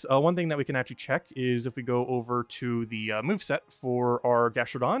database, one thing that we can actually check is if we go over to the moveset for our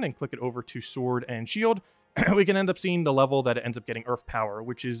Gastrodon and click it over to Sword and Shield, we can end up seeing the level that it ends up getting Earth Power,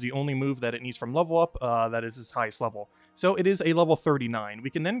 which is the only move that it needs from level up that is its highest level. So it is a level 39. We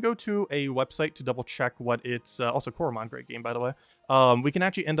can then go to a website to double check what it's, also Koromon, great game by the way. We can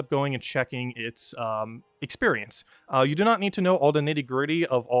actually end up going and checking its experience. You do not need to know all the nitty gritty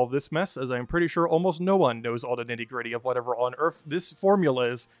of all this mess, as I'm pretty sure almost no one knows all the nitty gritty of whatever on Earth this formula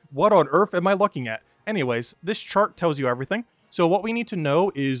is. What on earth am I looking at? Anyways, this chart tells you everything. So what we need to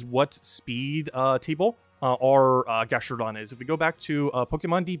know is what speed table our Gastrodon is. If we go back to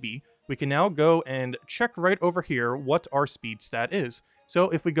Pokemon DB, we can now go and check right over here what our speed stat is. So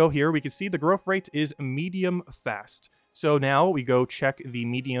if we go here, we can see the growth rate is medium fast. So now we go check the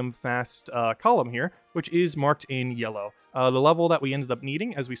medium fast column here, which is marked in yellow. The level that we ended up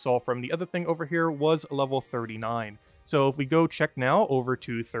needing, as we saw from the other thing over here, was level 39. So if we go check now over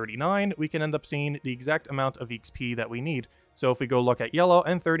to 39, we can end up seeing the exact amount of XP that we need. So if we go look at yellow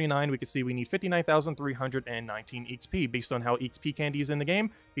and 39, we can see we need 59,319 XP. Based on how XP candy is in the game,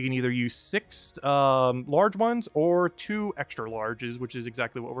 you can either use 6 large ones or 2 extra larges, which is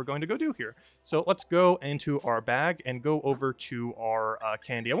exactly what we're going to go do here. So let's go into our bag and go over to our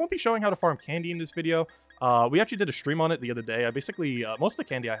candy. I won't be showing how to farm candy in this video. We actually did a stream on it the other day. I basically, most of the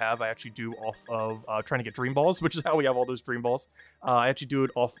candy I have, I actually do off of trying to get dream balls, which is how we have all those dream balls. I actually do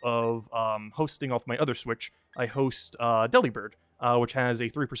it off of hosting off my other Switch. I host Delibird, which has a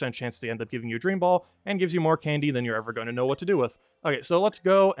 3% chance to end up giving you a dream ball and gives you more candy than you're ever going to know what to do with. Okay, so let's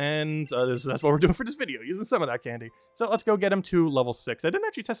go and that's what we're doing for this video, using some of that candy. So let's go get him to level 6. I didn't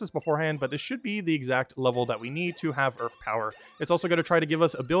actually test this beforehand, but this should be the exact level that we need to have Earth Power. It's also going to try to give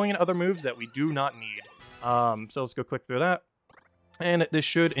us a billion other moves that we do not need. So let's go click through that. And this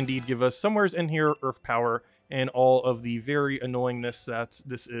should indeed give us somewheres in here Earth Power and all of the very annoyingness that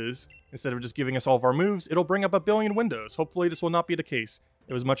this is. Instead of just giving us all of our moves, it'll bring up a billion windows. Hopefully this will not be the case.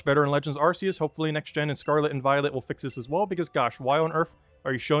 It was much better in Legends Arceus. Hopefully next gen and Scarlet and Violet will fix this as well, because gosh, why on earth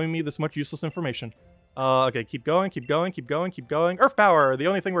are you showing me this much useless information? Okay, keep going, keep going, keep going, keep going. Earth Power, the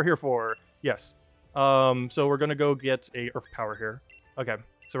only thing we're here for. Yes. So we're gonna go get a Earth Power here. Okay.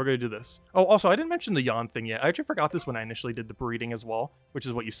 So we're going to do this. Oh, also, I didn't mention the yawn thing yet. I actually forgot this when I initially did the breeding as well, which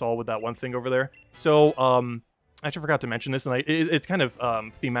is what you saw with that one thing over there. So, I actually forgot to mention this, and it's kind of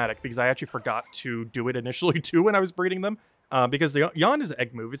thematic, because I actually forgot to do it initially, too, when I was breeding them. Because the yawn is an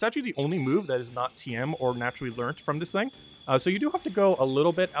egg move. It's actually the only move that is not TM or naturally learnt from this thing. So you do have to go a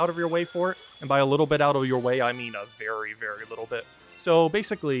little bit out of your way for it. And by a little bit out of your way, I mean a very, very little bit. So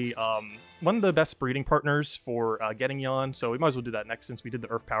basically, one of the best breeding partners for getting Yawn, so we might as well do that next since we did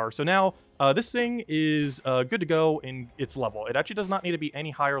the Earth Power. So now, this thing is good to go in its level. It actually does not need to be any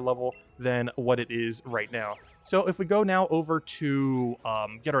higher level than what it is right now. So if we go now over to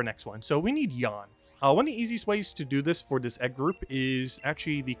get our next one, so we need Yawn. One of the easiest ways to do this for this egg group is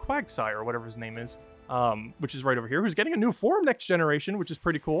actually the Quagsire, or whatever his name is, which is right over here, who's getting a new form next generation, which is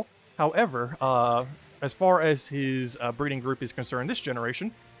pretty cool. However, as far as his breeding group is concerned this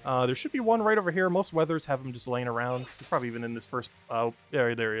generation, there should be one right over here. Most weathers have him just laying around. He's probably even in this first...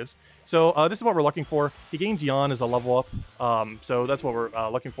 there he is. So this is what we're looking for. He gains Yawn as a level up. So that's what we're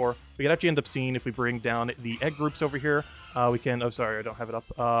looking for. We can actually end up seeing if we bring down the egg groups over here. We can... Oh, sorry, I don't have it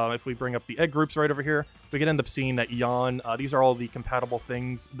up. If we bring up the egg groups right over here, we can end up seeing that Yawn... these are all the compatible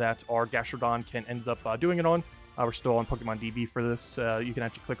things that our Gastrodon can end up doing it on. We're still on Pokemon DB for this. You can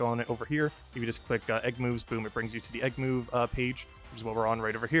actually click on it over here. If you just click egg moves, boom, it brings you to the egg move page, which is what we're on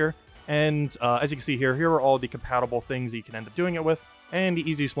right over here. And as you can see here are all the compatible things that you can end up doing it with. And the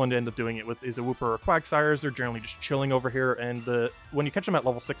easiest one to end up doing it with is a Wooper or Quagsires. They're generally just chilling over here. And when you catch them at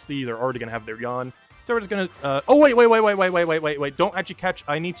level 60, they're already going to have their Yawn. So we're just going to... oh, wait. Don't actually catch.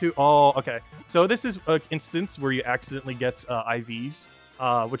 I need to... Oh, okay. So this is an instance where you accidentally get IVs.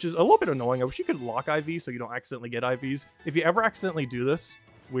 Which is a little bit annoying. I wish you could lock IVs so you don't accidentally get IVs. If you ever accidentally do this,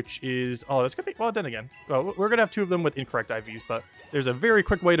 which is... Oh, that's going to be... Well, then again. Well, we're going to have 2 of them with incorrect IVs, but there's a very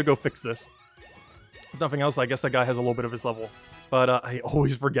quick way to go fix this. If nothing else, I guess that guy has a little bit of his level. But I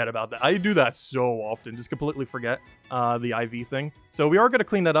always forget about that. I do that so often. Just completely forget the IV thing. So we are going to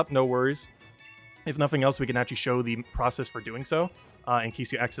clean that up, no worries. If nothing else, we can actually show the process for doing so. In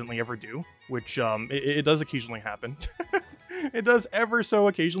case you accidentally ever do. Which it does occasionally happen. It does ever so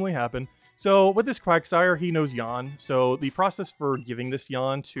occasionally happen. So with this Quagsire, he knows Yawn. So the process for giving this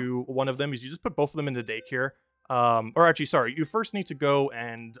Yawn to one of them is you just put both of them into daycare. Or actually, sorry, you first need to go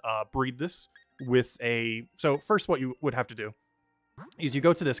and breed this with a... So first what you would have to do is you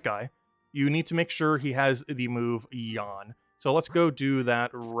go to this guy. You need to make sure he has the move Yawn. So let's go do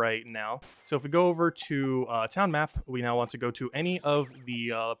that right now. So if we go over to town map, we now want to go to any of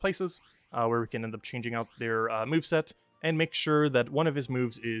the places where we can end up changing out their moveset. and make sure that one of his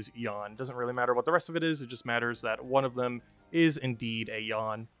moves is yawn. Doesn't really matter what the rest of it is, it just matters that one of them is indeed a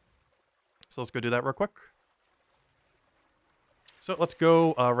yawn. So let's go do that real quick. So let's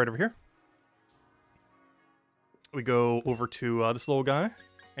go right over here. We go over to this little guy,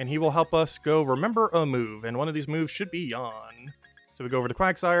 and he will help us go remember a move, and one of these moves should be yawn. So we go over to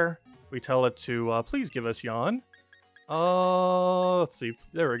Quagsire, we tell it to please give us yawn. Let's see,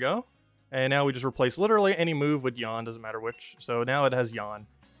 there we go. And now we just replace literally any move with yawn, doesn't matter which. So now it has yawn.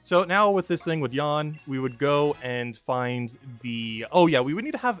 So now with this thing with yawn, we would go and find the... Oh yeah, we would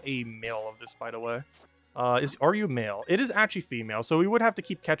need to have a male of this, by the way. Are you male? It is actually female, so we would have to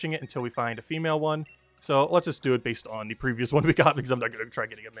keep catching it until we find a female one. So let's just do it based on the previous one we got, because I'm not going to try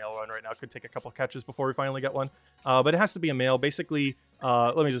getting a male one right now. It could take a couple catches before we finally get one. But it has to be a male. Basically,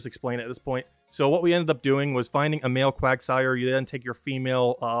 let me just explain it at this point. So what we ended up doing was finding a male Quagsire. You then take your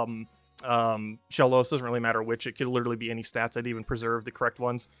female Shellos. Doesn't really matter which. It could literally be any stats. I'd even preserve the correct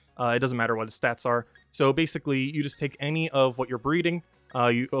ones. It doesn't matter what the stats are. So basically, you just take any of what you're breeding.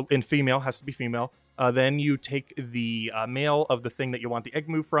 In female, has to be female. Then you take the male of the thing that you want the egg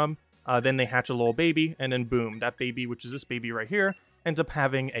move from. Then they hatch a little baby, and then boom, that baby, which is this baby right here, ends up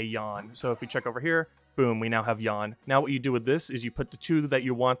having a yawn. So if we check over here, boom, we now have yawn. Now what you do with this is you put the two that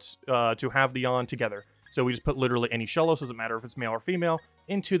you want to have the yawn together. So we just put literally any Shellos, doesn't matter if it's male or female,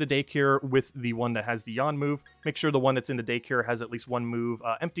 into the daycare with the one that has the yawn move. Make sure the one that's in the daycare has at least one move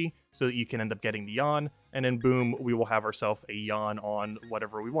empty so that you can end up getting the yawn. And then boom, we will have ourselves a yawn on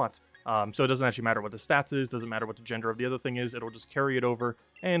whatever we want. So it doesn't actually matter what the stats is, doesn't matter what the gender of the other thing is, it'll just carry it over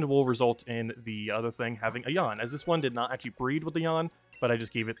and will result in the other thing having a yawn. As this one did not actually breed with the yawn, but I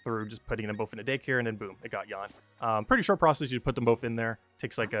just gave it through just putting them both in a daycare, and then boom, it got yawn. Pretty short process, you put them both in there.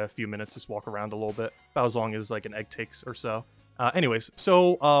 Takes like a few minutes, just walk around a little bit, about as long as like an egg takes or so. Anyways,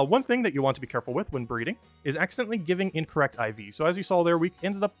 so one thing that you want to be careful with when breeding is accidentally giving incorrect IV. So as you saw there, we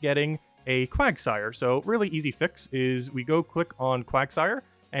ended up getting a Quagsire. So really easy fix is we go click on Quagsire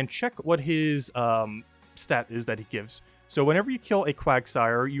and check what his stat is that he gives. So whenever you kill a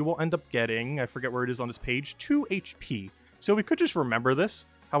Quagsire, you will end up getting, I forget where it is on this page, 2 HP. So we could just remember this.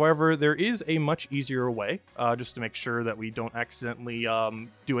 However, there is a much easier way, just to make sure that we don't accidentally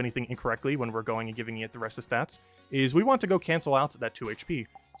do anything incorrectly when we're going and giving it the rest of the stats, is we want to go cancel out that 2 HP.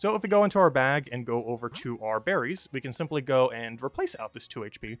 So if we go into our bag and go over to our berries, we can simply go and replace out this 2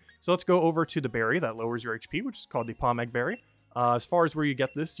 HP. So let's go over to the berry that lowers your HP, which is called the Palm Egg Berry. As far as where you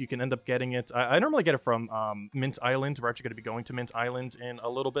get this, you can end up getting it. I normally get it from Mint Island. We're actually going to be going to Mint Island in a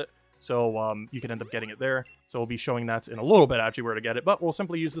little bit. So you can end up getting it there. So we'll be showing that in a little bit actually where to get it. But we'll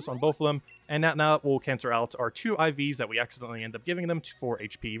simply use this on both of them. And that now will cancel out our 2 IVs that we accidentally end up giving them for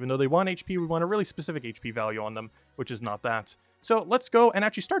HP. Even though they want HP, we want a really specific HP value on them, which is not that. So let's go and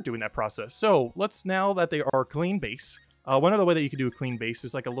actually start doing that process. So let's, now that they are clean base, one other way that you can do a clean base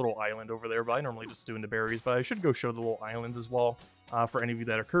is like a little island over there, but I normally just do in the berries, but I should go show the little islands as well for any of you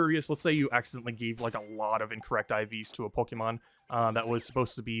that are curious. Let's say you accidentally gave like a lot of incorrect IVs to a Pokemon that was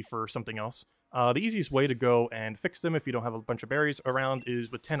supposed to be for something else. The easiest way to go and fix them if you don't have a bunch of berries around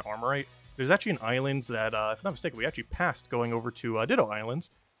is with 10 Armorite. There's actually an island that, if I'm not mistaken, we actually passed going over to Ditto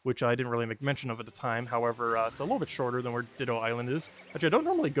Islands, which I didn't really make mention of at the time. However, it's a little bit shorter than where Ditto Island is. Actually, I don't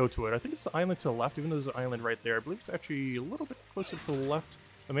normally go to it. I think it's the island to the left, even though there's an island right there. I believe it's actually a little bit closer to the left.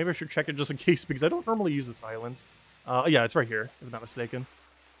 But maybe I should check it just in case, because I don't normally use this island. Yeah, it's right here, if I'm not mistaken.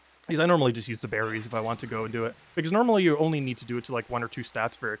 Because I normally just use the berries if I want to go and do it. Because normally you only need to do it to like 1 or 2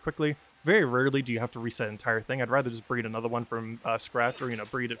 stats very quickly. Very rarely do you have to reset an entire thing. I'd rather just breed another one from scratch, or, you know,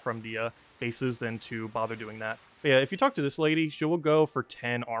 breed it from the bases than to bother doing that. But yeah, if you talk to this lady, she will go for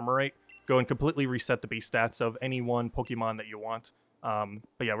 10 Armorite. Go and completely reset the base stats of any one Pokemon that you want.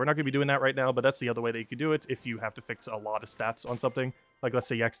 But yeah, we're not going to be doing that right now, but that's the other way that you could do it if you have to fix a lot of stats on something. Like, let's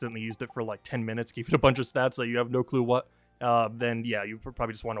say you accidentally used it for like 10 minutes, gave it a bunch of stats that you have no clue what. Then yeah, you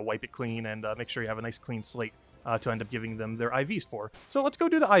probably just want to wipe it clean and make sure you have a nice clean slate to end up giving them their IVs for. So let's go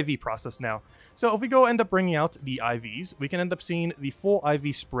do the IV process now. So if we go end up bringing out the IVs, we can end up seeing the full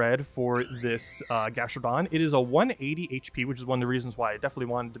IV spread for this Gastrodon. It is a 180 HP, which is one of the reasons why I definitely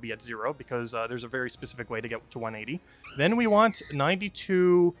wanted to be at 0, because there's a very specific way to get to 180. Then we want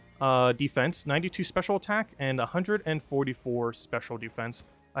 92 defense, 92 special attack, and 144 special defense.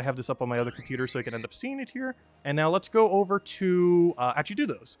 I have this up on my other computer so I can end up seeing it here. And now let's go over to actually do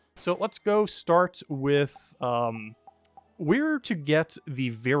those. So let's go start with where to get the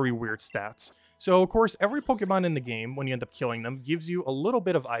very weird stats. So of course, every Pokemon in the game, when you end up killing them, gives you a little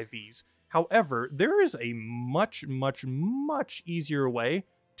bit of IVs. However, there is a much, much, much easier way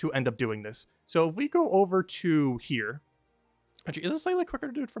to end up doing this. So if we go over to here, actually, is it slightly quicker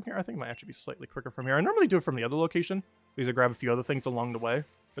to do it from here? I think it might actually be slightly quicker from here. I normally do it from the other location, because I grab a few other things along the way.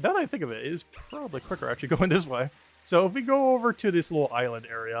 But now that I think of it, it is probably quicker actually going this way. So if we go over to this little island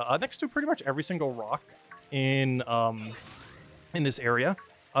area, next to pretty much every single rock in this area,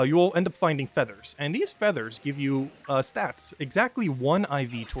 you will end up finding feathers. And these feathers give you stats, exactly 1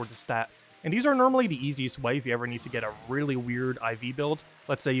 IV towards a stat. And these are normally the easiest way if you ever need to get a really weird IV build.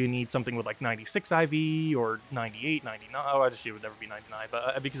 Let's say you need something with like 96 IV or 98, 99. Oh, actually it would never be 99,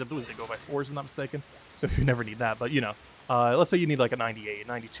 but because I believe they go by 4s if I'm not mistaken. So you never need that, but you know. Let's say you need like a 98,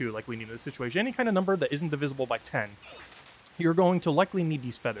 92, like we need in this situation. Any kind of number that isn't divisible by 10, you're going to likely need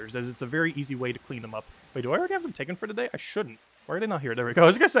these feathers, as it's a very easy way to clean them up. Wait, do I already have them taken for today? I shouldn't. Why are they not here? There we go. I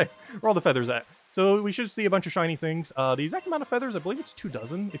was going to say, where are all the feathers at? So we should see a bunch of shiny things. The exact amount of feathers, I believe it's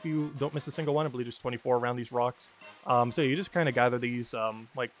 24 if you don't miss a single one. I believe there's 24 around these rocks. So you just kind of gather these,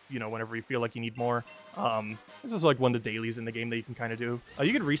 like, you know, whenever you feel like you need more. This is like one of the dailies in the game that you can kind of do.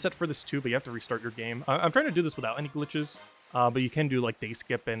 You can reset for this too, but you have to restart your game. I'm trying to do this without any glitches. But you can do like day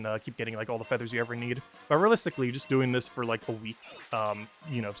skip and keep getting like all the feathers you ever need. But realistically, just doing this for like a week,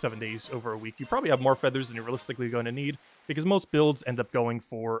 you know, 7 days over a week, you probably have more feathers than you're realistically going to need, because most builds end up going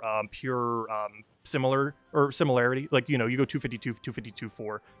for pure similarity. Like, you know, you go 252, 252,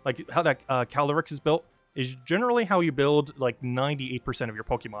 4. Like how that Calyrex is built is generally how you build like 98% of your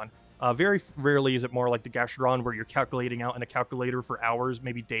Pokemon. Very rarely is it more like the Gastrodon, where you're calculating out in a calculator for hours,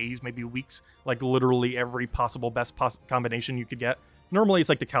 maybe days, maybe weeks, like literally every possible best combination you could get. Normally it's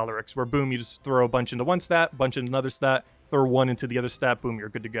like the Calyrex, where boom, you just throw a bunch into one stat, bunch into another stat, throw one into the other stat, boom, you're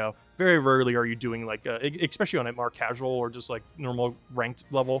good to go. Very rarely are you doing like, especially on a more casual or just like normal ranked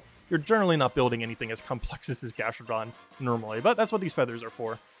level, you're generally not building anything as complex as this Gastrodon normally, but that's what these feathers are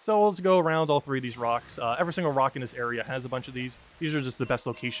for. So let's go around all 3 of these rocks. Every single rock in this area has a bunch of these. These are just the best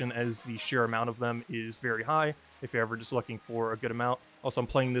location, as the sheer amount of them is very high, if you're ever just looking for a good amount. Also, I'm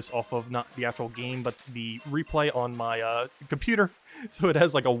playing this off of not the actual game, but the replay on my computer. So it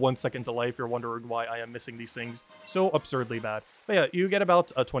has like a 1-second delay if you're wondering why I am missing these things so absurdly bad. But yeah, you get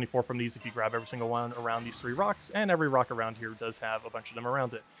about 24 from these if you grab every single one around these 3 rocks, and every rock around here does have a bunch of them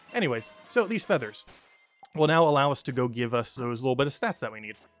around it. Anyways, so these feathers will now allow us to go give us those little bit of stats that we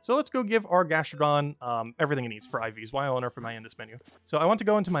need. So let's go give our Gastrodon everything it needs for IVs. Why on earth am I in this menu? So I want to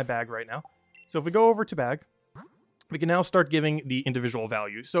go into my bag right now. So if we go over to bag, we can now start giving the individual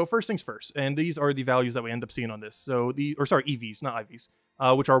values. So first things first, and these are the values that we end up seeing on this. So EVs, not IVs,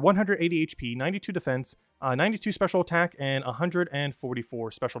 which are 180 HP, 92 defense, 92 special attack, and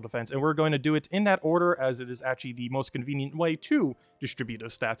 144 special defense. And we're going to do it in that order, as it is actually the most convenient way to distribute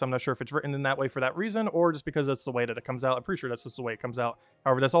those stats. I'm not sure if it's written in that way for that reason, or just because that's the way that it comes out. I'm pretty sure that's just the way it comes out.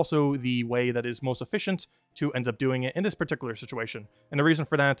 However, that's also the way that is most efficient to end up doing it in this particular situation. And the reason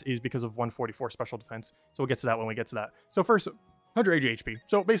for that is because of 144 special defense. So we'll get to that when we get to that. So first, 180 HP.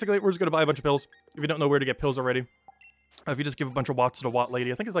 So basically, we're just going to buy a bunch of pills. If you don't know where to get pills already, if you just give a bunch of watts to the Watt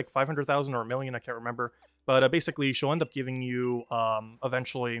Lady, I think it's like 500,000 or a million, I can't remember. But basically, she'll end up giving you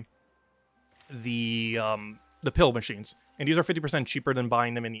eventually the pill machines. And these are 50% cheaper than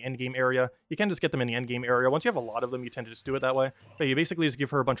buying them in the endgame area. You can just get them in the endgame area. Once you have a lot of them, you tend to just do it that way. But you basically just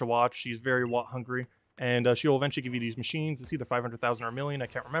give her a bunch of watts. She's very watt hungry. And she'll eventually give you these machines. It's either 500,000 or a million, I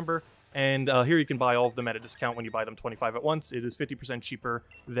can't remember. And here you can buy all of them at a discount when you buy them 25 at once. It is 50% cheaper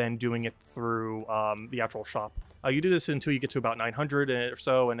than doing it through the actual shop. You do this until you get to about 900 or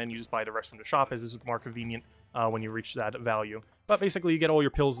so, and then you just buy the rest from the shop, as this is more convenient when you reach that value. But basically, you get all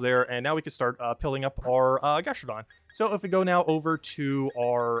your pills there, and now we can start pilling up our Gastrodon. So if we go now over to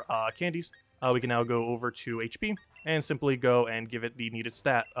our candies, we can now go over to HP, and simply go and give it the needed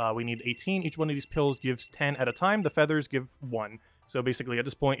stat. We need 18. Each one of these pills gives 10 at a time. The feathers give 1. So basically, at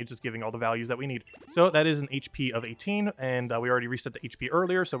this point, it's just giving all the values that we need. So that is an HP of 18, and we already reset the HP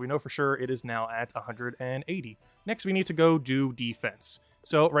earlier, so we know for sure it is now at 180. Next, we need to go do defense.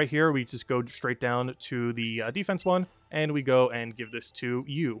 So right here, we just go straight down to the defense one, and we go and give this to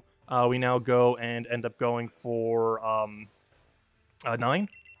you. We now go and end up going for 9,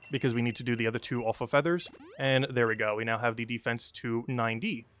 because we need to do the other 2 off of feathers. And there we go. We now have the defense to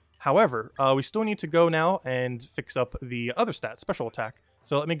 90. However, we still need to go now and fix up the other stat, special attack.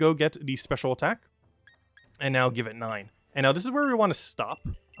 So let me go get the special attack and now give it 9. And now this is where we want to stop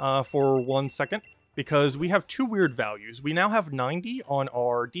for 1 second, because we have 2 weird values. We now have 90 on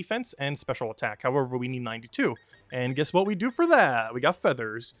our defense and special attack. However, we need 92. And guess what we do for that? We got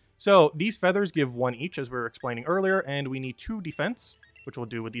feathers. So these feathers give 1 each, as we were explaining earlier, and we need 2 defense, which we'll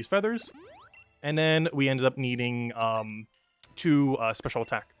do with these feathers. And then we ended up needing 2 special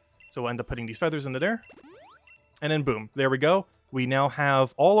attack. So we'll end up putting these feathers into there. And then boom, there we go. we now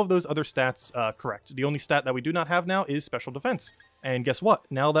have all of those other stats correct. The only stat that we do not have now is special defense. And guess what?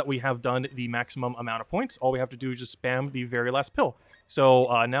 Now that we have done the maximum amount of points, all we have to do is just spam the very last pill.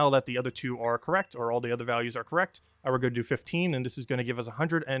 So now that the other two are correct, or all the other values are correct, we're going to do 15, and this is going to give us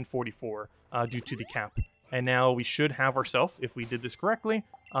 144 due to the cap. And now we should have ourselves, if we did this correctly,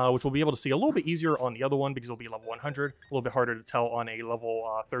 which we'll be able to see a little bit easier on the other one because it'll be level 100, a little bit harder to tell on a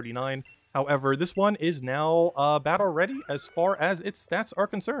level 39. However, this one is now battle ready as far as its stats are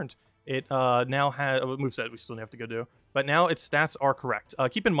concerned. It now has a moveset we still have to go do, but now its stats are correct.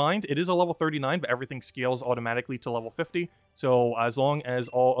 Keep in mind, it is a level 39, but everything scales automatically to level 50. So as long as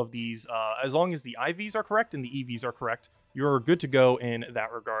all of these, as long as the IVs are correct and the EVs are correct, you're good to go in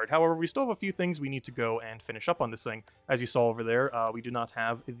that regard. However, we still have a few things we need to go and finish up on this thing. As you saw over there, we do not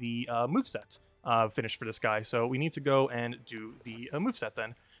have the moveset finished for this guy, so we need to go and do the moveset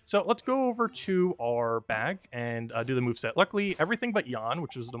then. So let's go over to our bag and do the moveset. Luckily, everything but Yan,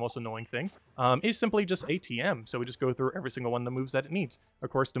 which is the most annoying thing, is simply just ATM. So we just go through every single one of the moves that it needs. Of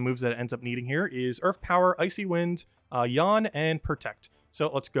course, the moves that it ends up needing here is Earth Power, Icy Wind, Yan, and Protect. So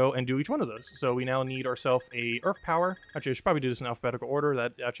let's go and do each one of those. So we now need ourselves a Earth Power. Actually, I should probably do this in alphabetical order.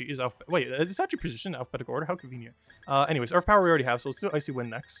 That actually is wait, it's actually positioned in alphabetical order. How convenient. Anyways, Earth Power we already have, so let's do Icy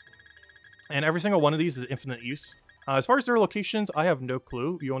Wind next. And every single one of these is infinite use. As far as their locations, I have no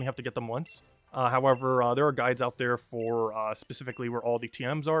clue. You only have to get them once. However, there are guides out there for specifically where all the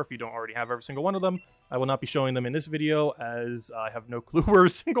TMs are, if you don't already have every single one of them. I will not be showing them in this video, as I have no clue where a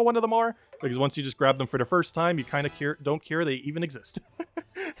single one of them are, because once you just grab them for the first time, you kind of don't care they even exist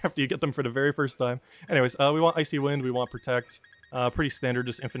after you get them for the very first time. Anyways, we want Icy Wind, we want Protect. Pretty standard,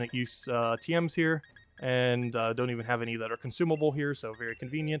 just infinite use TMs here, and don't even have any that are consumable here, so very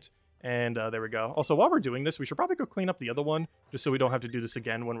convenient. And there we go. Also, while we're doing this, we should probably go clean up the other one, just so we don't have to do this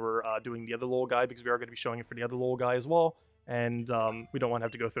again when we're doing the other little guy, because we are going to be showing it for the other little guy as well. And we don't want to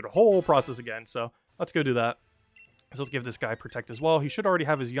have to go through the whole process again, so let's go do that. So let's give this guy Protect as well. He should already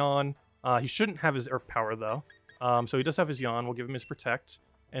have his Yawn. He shouldn't have his Earth Power, though. So he does have his Yawn. We'll give him his Protect.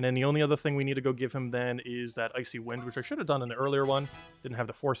 And then the only other thing we need to go give him then is that Icy Wind, which I should have done in the earlier one. Didn't have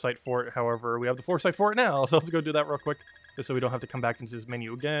the foresight for it. However, we have the foresight for it now. So let's go do that real quick, just so we don't have to come back into this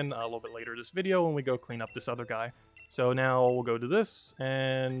menu again a little bit later this video when we go clean up this other guy. So now we'll go to this,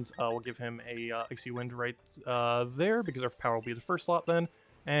 and we'll give him a Icy Wind right there, because Earth Power will be the first slot then.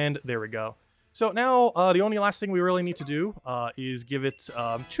 And there we go. So now, the only last thing we really need to do is give it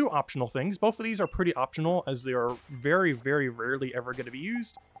two optional things. Both of these are pretty optional, as they are very, very rarely ever going to be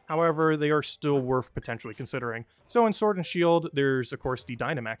used. However, they are still worth potentially considering. So in Sword and Shield, there's, of course, the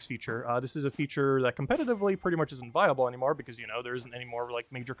Dynamax feature. This is a feature that competitively pretty much isn't viable anymore because, you know, there isn't any more, like,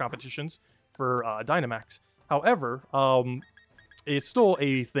 major competitions for Dynamax. However, it's still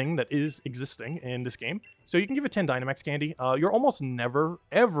a thing that is existing in this game. So you can give it 10 Dynamax candy. You're almost never,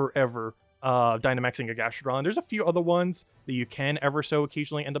 ever Dynamaxing a Gastrodon. There's a few other ones that you can ever so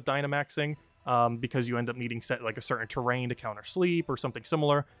occasionally end up Dynamaxing, because you end up needing like a certain terrain to counter sleep or something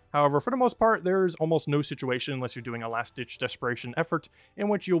similar. However, for the most part, there's almost no situation, unless you're doing a last-ditch desperation effort, in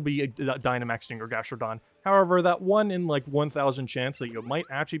which you'll be Dynamaxing your Gastrodon. However, that 1 in like 1,000 chance that you might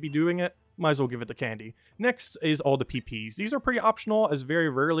actually be doing it, might as well give it the candy. Next is all the PPs. These are pretty optional, as very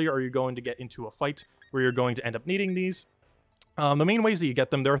rarely are you going to get into a fight where you're going to end up needing these. The main ways that you get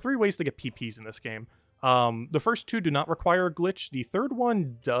them, there are 3 ways to get PPs in this game. The first 2 do not require a glitch. The third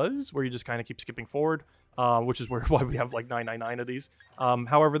one does, where you just kind of keep skipping forward, which is why we have like 999 of these.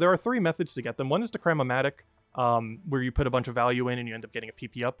 However, there are 3 methods to get them. One is the Cramomatic, where you put a bunch of value in and you end up getting a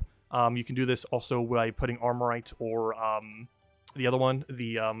PP up. You can do this also by putting Armorite or the other one,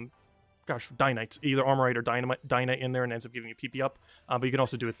 the Dynite. Either Armorite or Dynite in there and ends up giving you PP up. But you can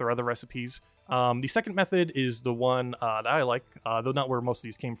also do it through other recipes. The second method is the one that I like, though not where most of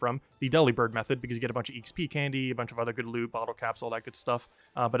these came from, the Delibird method, because you get a bunch of EXP candy, a bunch of other good loot, bottle caps, all that good stuff,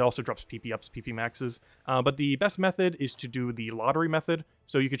 but it also drops PP ups, PP maxes. But the best method is to do the lottery method.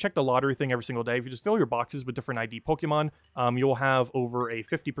 So you can check the lottery thing every single day. If you just fill your boxes with different ID Pokemon, you'll have over a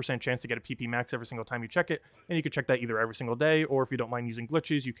 50% chance to get a PP max every single time you check it, and you can check that either every single day, or if you don't mind using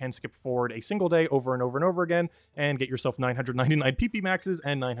glitches, you can skip forward a single day over and over and over again, and get yourself 999 PP maxes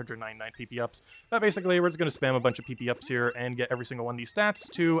and 999 PP ups. But basically, we're just going to spam a bunch of PP ups here and get every single one of these stats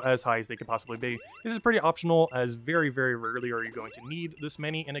to as high as they could possibly be. This is pretty optional, as very, very rarely are you going to need this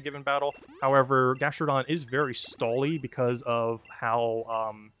many in a given battle. However, Gastrodon is very stally because of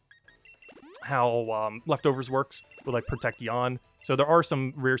how Leftovers works with like Protect Yawn. So there are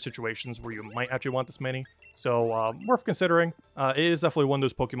some rare situations where you might actually want this many. So worth considering. It is definitely one of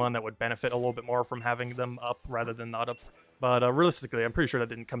those Pokemon that would benefit a little bit more from having them up rather than not up. But realistically, I'm pretty sure that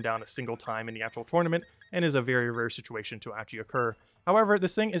didn't come down a single time in the actual tournament, and is a very rare situation to actually occur. However,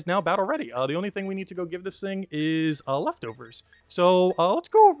 this thing is now battle ready. The only thing we need to go give this thing is leftovers. So let's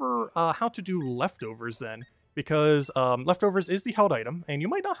go over how to do leftovers then, because leftovers is the held item, and you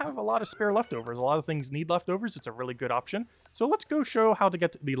might not have a lot of spare leftovers. A lot of things need leftovers. It's a really good option. So let's go show how to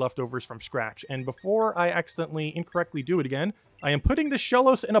get the leftovers from scratch. And before I accidentally incorrectly do it again, I am putting the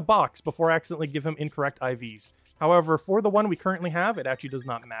Shellos in a box before I accidentally give him incorrect IVs. However, for the one we currently have, it actually does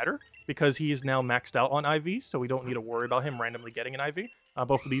not matter because he is now maxed out on IVs, so we don't need to worry about him randomly getting an IV.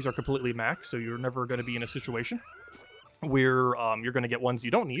 Both of these are completely maxed, so you're never going to be in a situation where you're going to get ones you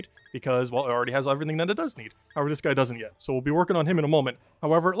don't need because, well, it already has everything that it does need. However, this guy doesn't yet, so we'll be working on him in a moment.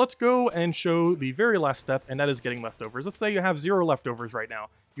 However, let's go and show the very last step, and that is getting leftovers. Let's say you have 0 leftovers right now.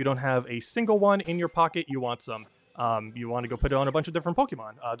 You don't have a single one in your pocket. You want some. You want to go put it on a bunch of different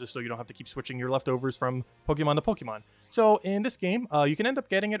Pokemon, just so you don't have to keep switching your leftovers from Pokemon to Pokemon. So in this game, you can end up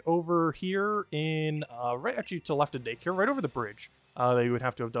getting it over here in, right actually to left of daycare, right over the bridge. That you would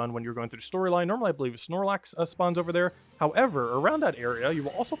have to have done when you're going through the storyline. Normally, I believe Snorlax spawns over there. However, around that area, you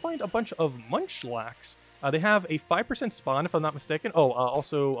will also find a bunch of Munchlax. They have a 5% spawn, if I'm not mistaken. Oh,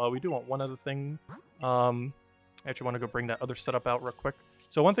 also, we do want one other thing. I actually want to go bring that other setup out real quick.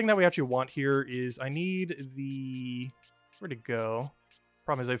 So one thing that we actually want here is I need the... Where'd it go?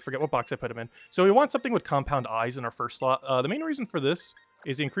 Problem is I forget what box I put him in. So we want something with compound eyes in our first slot. The main reason for this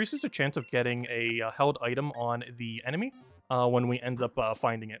is it increases the chance of getting a held item on the enemy when we end up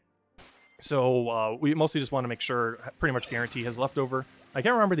finding it. So we mostly just want to make sure, pretty much guarantee his leftover. I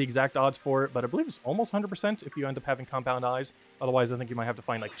can't remember the exact odds for it, but I believe it's almost 100% if you end up having compound eyes. Otherwise, I think you might have to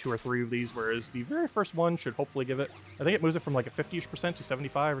find like 2 or 3 of these, whereas the very first one should hopefully give it. I think it moves it from like a 50-ish% to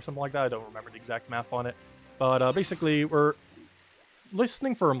 75 or something like that. I don't remember the exact math on it. But basically, we're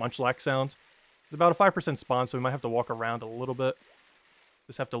listening for a Munchlax sound. It's about a 5% spawn, so we might have to walk around a little bit.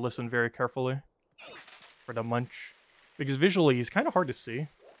 Just have to listen very carefully for the munch. Because visually, he's kind of hard to see,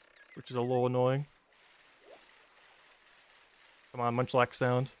 which is a little annoying. Come on, Munchlax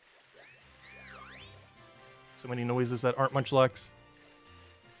sound. So many noises that aren't Munchlax.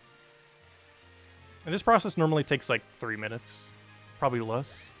 And this process normally takes like 3 minutes. Probably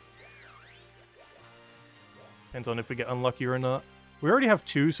less. Depends on if we get unlucky or not. We already have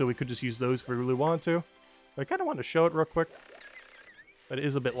 2, so we could just use those if we really wanted to. But I kind of want to show it real quick. But it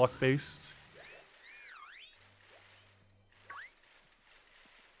is a bit luck-based.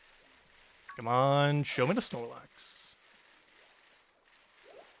 Come on, show me the Snorlax.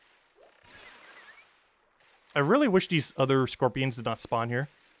 I really wish these other scorpions did not spawn here,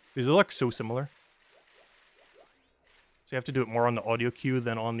 because they look so similar. So you have to do it more on the audio cue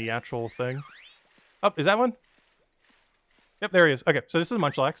than on the actual thing. Oh, is that one? Yep, there he is. Okay, so this is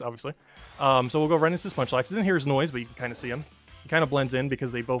Munchlax, obviously. So we'll go right into this Munchlax. He didn't hear his noise, but you can kind of see him. He kind of blends in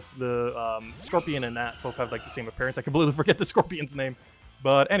because they both, the Scorpion and that, both have like the same appearance. I completely forget the Scorpion's name.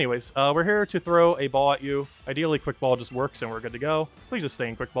 But anyways, we're here to throw a ball at you. Ideally, Quick Ball just works and we're good to go. Please just stay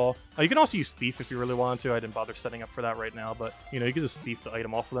in Quick Ball. You can also use Thief if you really want to. I didn't bother setting up for that right now, but you know, you can just Thief the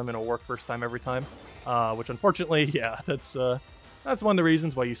item off of them and it'll work first time every time. Which unfortunately, yeah, that's one of the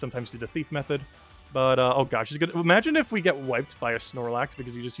reasons why you sometimes do the Thief method. But, oh gosh, it's good. Imagine if we get wiped by a Snorlax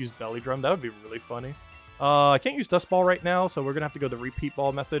because you just used Belly Drum. That would be really funny. I can't use Dust Ball right now, so we're going to have to go the Repeat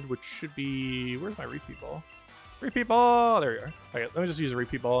Ball method, which should be... Where's my Repeat Ball? Repeat Ball! There you are. Okay, let me just use a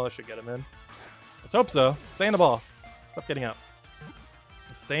Repeat Ball. That should get him in. Let's hope so. Stay in the ball. Stop getting out.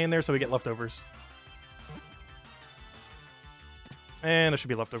 Stay in there so we get leftovers. And there should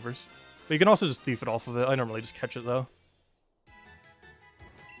be leftovers. But you can also just Thief it off of it. I normally just catch it, though.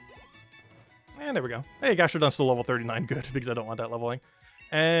 And there we go. Hey, Gastrodon's still level 39. Good, because I don't want that leveling.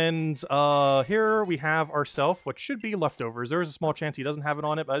 And here we have ourself, what should be leftovers. There is a small chance he doesn't have it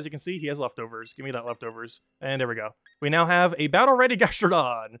on it, but as you can see, he has leftovers. Give me that leftovers. And there we go. We now have a battle-ready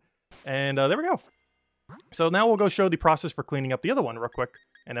Gastrodon. And there we go. So now we'll go show the process for cleaning up the other one real quick.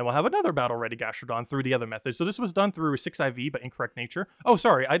 And then we'll have another battle-ready Gastrodon through the other method. So this was done through 6IV, but incorrect nature. Oh,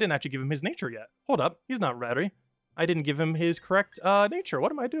 sorry, I didn't actually give him his nature yet. Hold up, he's not ready. I didn't give him his correct nature.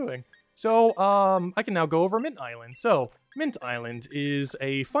 What am I doing? So, I can now go over Mint Island. So, Mint Island is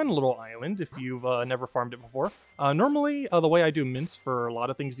a fun little island if you've never farmed it before. Normally, the way I do mints for a lot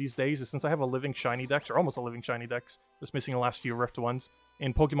of things these days is since I have a living shiny dex, or almost a living shiny dex, just missing the last few rift ones,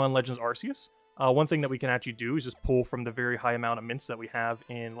 in Pokemon Legends Arceus. One thing that we can actually do is just pull from the very high amount of mints that we have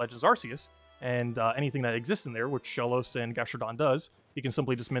in Legends Arceus, and anything that exists in there, which Shellos and Gastrodon does, you can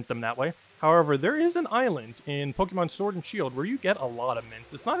simply just mint them that way. However, there is an island in Pokemon Sword and Shield where you get a lot of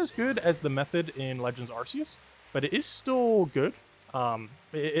mints. It's not as good as the method in Legends Arceus, but it is still good.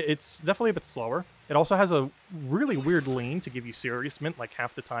 It's definitely a bit slower. It also has a really weird lean to give you serious mint like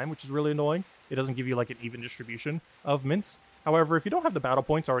half the time, which is really annoying. It doesn't give you like an even distribution of mints. However, if you don't have the battle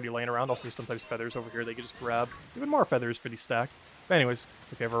points already laying around, also there's sometimes feathers over here, they can just grab even more feathers for the stack. But anyways,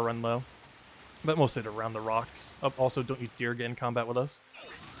 if you ever run low. But mostly around the rocks. Also, don't you dare get in combat with us.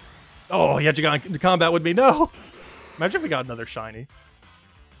 Oh, he had to get into combat with me. No! Imagine if we got another shiny.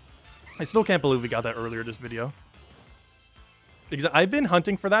 I still can't believe we got that earlier this video. Because I've been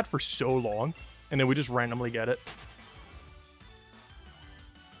hunting for that for so long, and then we just randomly get it.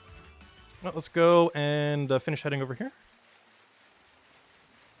 Well, let's go and finish heading over here.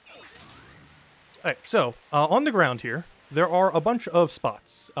 Alright, so, on the ground here, there are a bunch of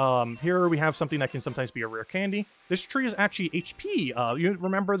spots. Here we have something that can sometimes be a rare candy. This tree is actually HP. You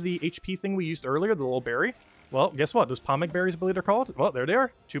remember the HP thing we used earlier, the little berry? Well, guess what? Those Pomeg berries, I believe they're called. Well, there they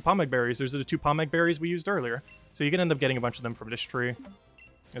are. 2 Pomeg berries. Those are the 2 Pomeg berries we used earlier. So you can end up getting a bunch of them from this tree.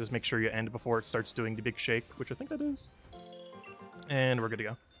 And just make sure you end before it starts doing the big shake, which I think that is. And we're good to go.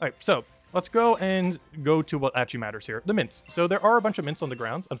 All right, so let's go and go to what actually matters here. The mints. So there are a bunch of mints on the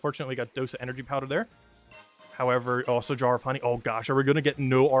ground. Unfortunately, we got dose of energy powder there. However, also jar of honey. Oh gosh, are we going to get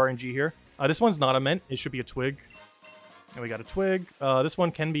no RNG here? This one's not a mint. It should be a twig. And we got a twig. This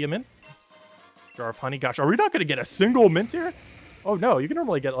one can be a mint. Jar of honey. Gosh, are we not going to get a single mint here? Oh no, you can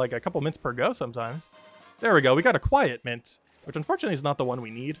normally get like a couple mints per go sometimes. There we go. We got a quiet mint, which unfortunately is not the one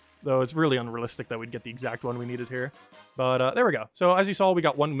we need, though it's really unrealistic that we'd get the exact one we needed here. But there we go. So as you saw, we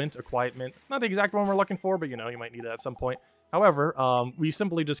got 1 mint, a quiet mint. Not the exact one we're looking for, but you know, you might need it at some point. However, we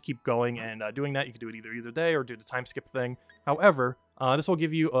simply just keep going and doing that. You can do it either day or do the time skip thing. However, this will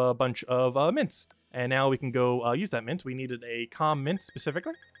give you a bunch of mints. And now we can go use that mint. We needed a calm mint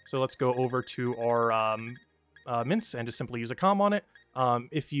specifically. So let's go over to our mints and just simply use a calm on it.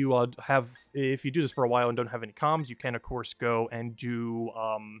 If you do this for a while and don't have any comms, you can of course go and do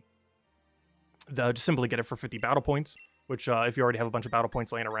just simply get it for 50 battle points, which if you already have a bunch of battle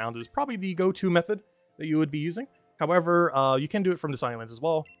points laying around is probably the go-to method that you would be using. However, you can do it from the Silence as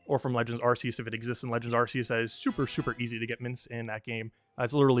well, or from Legends Arceus if it exists in Legends Arceus. That is super, super easy to get mints in that game.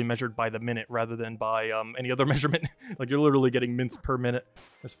 It's literally measured by the minute rather than by any other measurement. Like, you're literally getting mints per minute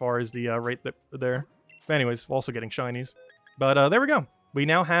as far as the rate there. But anyways, we're also getting shinies. But there we go. We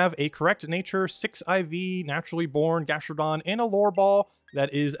now have a correct nature 6 IV naturally born Gastrodon in a lore ball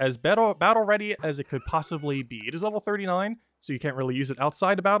that is as battle ready as it could possibly be. It is level 39, so you can't really use it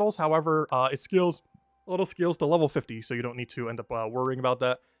outside of battles. However, it scales auto scales to level 50, so you don't need to end up worrying about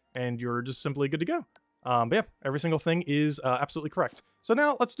that, and you're just simply good to go. But yeah, every single thing is absolutely correct. So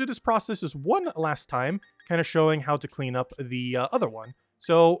now let's do this process just one last time, kind of showing how to clean up the other one.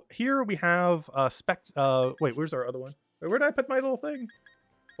 So here we have wait, where's our other one? Wait, where did I put my little thing?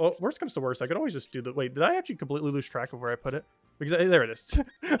 Well, worst comes to worst, I could always just do the... Wait, did I actually completely lose track of where I put it? Because there it is.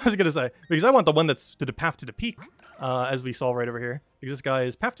 I was going to say, because I want the one that's to the path to the peak, as we saw right over here. Because this guy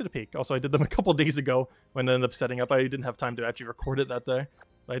is path to the peak. Also, I did them a couple days ago when I ended up setting up. I didn't have time to actually record it that day.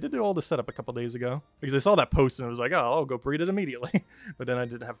 But I did do all the setup a couple days ago. Because I saw that post and I was like, oh, I'll go breed it immediately. But then I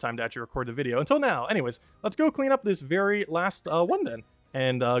didn't have time to actually record the video until now. Anyways, let's go clean up this very last one then.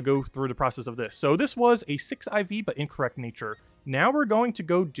 And go through the process of this. So this was a 6 IV but incorrect nature. Now we're going to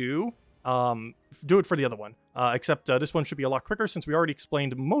go do it for the other one. Except this one should be a lot quicker since we already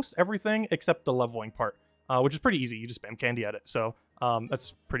explained most everything except the leveling part, which is pretty easy. You just spam candy at it. So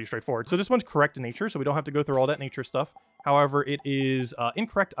that's pretty straightforward. So this one's correct in nature, so we don't have to go through all that nature stuff. However, it is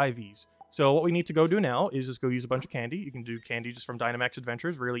incorrect IVs. So what we need to go do now is just go use a bunch of candy. You can do candy just from Dynamax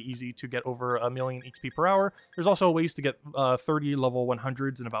Adventures. Really easy to get over 1,000,000 XP per hour. There's also ways to get 30 level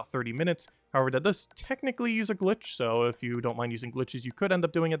 100s in about 30 minutes. However, that does technically use a glitch. So if you don't mind using glitches, you could end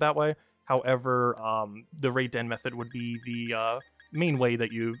up doing it that way. However, the raid den method would be the main way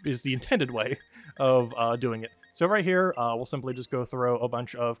that is the intended way of doing it. So right here, we'll simply just go throw a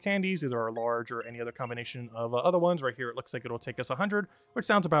bunch of candies, either our large or any other combination of other ones. Right here, it looks like it'll take us 100, which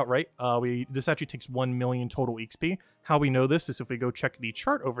sounds about right. This actually takes 1,000,000 total XP. How we know this is if we go check the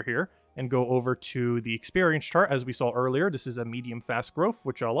chart over here and go over to the experience chart. As we saw earlier, this is a medium fast growth,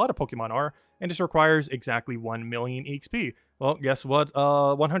 which a lot of Pokemon are, and this requires exactly 1,000,000 XP. Well, guess what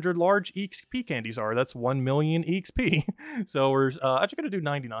 100 large EXP candies are? That's 1,000,000 EXP. So we're actually going to do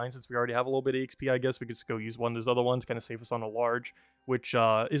 99 since we already have a little bit of EXP, I guess. We could just go use one of those other ones, kind of save us on a large, which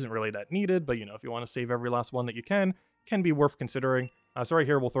isn't really that needed. But, you know, if you want to save every last one that you can be worth considering. So right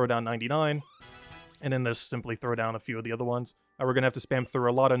here, we'll throw down 99. And then just simply throw down a few of the other ones. We're going to have to spam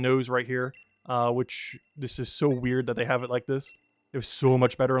through a lot of no's right here, which this is so weird that they have it like this. It was so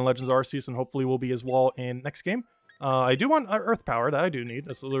much better in Legends Arceus, and hopefully will be as well in next game. I do want Earth Power, that I do need.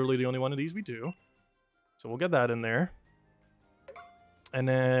 That's literally the only one of these we do. So we'll get that in there. And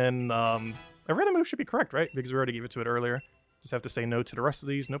then every other move should be correct, right? Because we already gave it to it earlier. Just have to say no to the rest of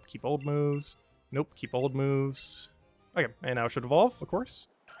these. Nope, keep old moves. Nope, keep old moves. Okay, and now it should evolve, of course.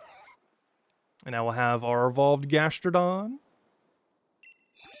 And now we'll have our evolved Gastrodon.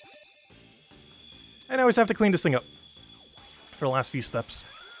 And I always have to clean this thing up for the last few steps.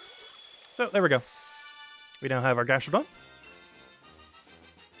 So, there we go. We now have our Gastrodon.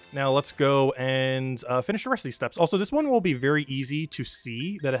 Now let's go and finish the rest of these steps. Also, this one will be very easy to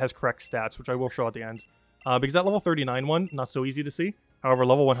see that it has correct stats, which I will show at the end. Because that level 39 one, not so easy to see. However,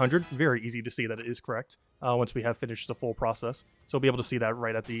 level 100, very easy to see that it is correct once we have finished the full process. So we'll be able to see that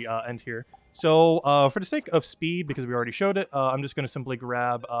right at the end here. So for the sake of speed, because we already showed it, I'm just going to simply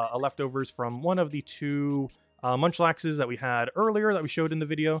grab a leftovers from one of the two Munchlaxes that we had earlier that we showed in the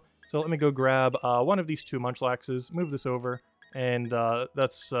video. So let me go grab one of these two Munchlaxes, move this over, and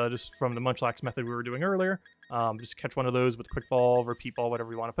that's just from the Munchlax method we were doing earlier. Just catch one of those with Quick Ball, Repeat Ball,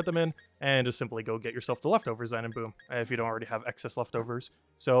 whatever you want to put them in, and just simply go get yourself the leftovers then, and boom, if you don't already have excess leftovers.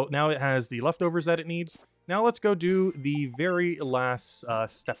 So now it has the leftovers that it needs. Now let's go do the very last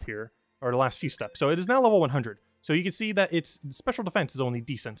step here, or the last few steps. So it is now level 100. So you can see that its special defense is only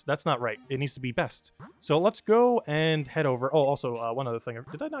decent. That's not right. It needs to be best. So let's go and head over. Oh, also, one other thing.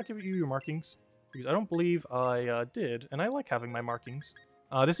 Did I not give you your markings? Because I don't believe I did, and I like having my markings.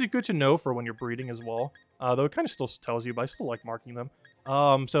 This is good to know for when you're breeding as well, though it kind of still tells you, but I still like marking them.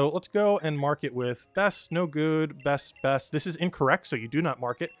 So let's go and mark it with best, no good, best, best. This is incorrect, so you do not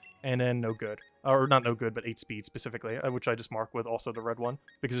mark it, and then no good. Or not no good, but 8 speed specifically, which I just mark with also the red one,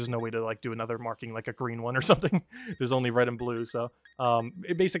 because there's no way to like do another marking like a green one or something. There's only red and blue, so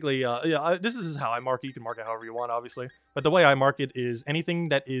it basically, yeah, this is how I mark it. You can mark it however you want, obviously. But the way I mark it is anything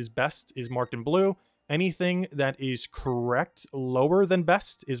that is best is marked in blue. Anything that is correct lower than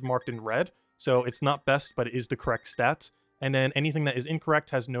best is marked in red. So it's not best, but it is the correct stat. And then anything that is incorrect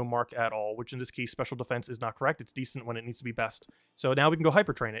has no mark at all, which in this case, special defense is not correct. It's decent when it needs to be best. So now we can go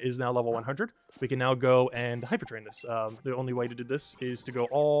hyper train it. It is now level 100. We can now go and hyper train this. The only way to do this is to go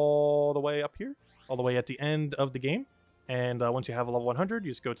all the way up here, all the way at the end of the game. And once you have a level 100,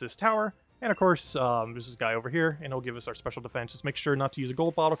 you just go to this tower. And of course, there's this guy over here, and he'll give us our special defense. Just make sure not to use a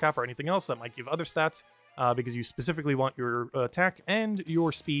gold bottle cap or anything else that might give other stats, because you specifically want your attack and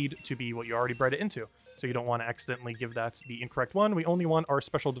your speed to be what you already bred it into. So you don't want to accidentally give that the incorrect one. We only want our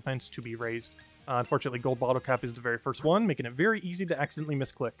special defense to be raised. Unfortunately, gold bottle cap is the very first one, making it very easy to accidentally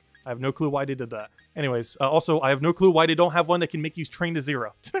misclick. I have no clue why they did that. Anyways, also, I have no clue why they don't have one that can make you train to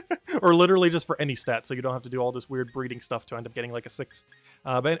 0. Or literally just for any stat, so you don't have to do all this weird breeding stuff to end up getting like a 6.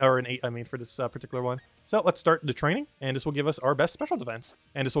 Or an 8, I mean, for this particular one. So let's start the training, and this will give us our best special defense.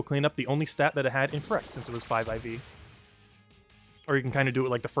 And this will clean up the only stat that it had incorrect, since it was 5 IV. Or you can kind of do it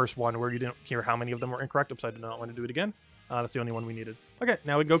like the first one, where you didn't hear how many of them were incorrect. Oops, I did not want to do it again. That's the only one we needed. Okay,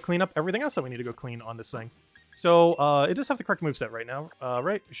 now we go clean up everything else that we need to go clean on this thing. So it does have the correct moveset right now,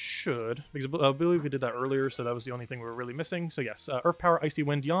 right? Should, because I believe we did that earlier, so that was the only thing we were really missing. So yes, Earth Power, Icy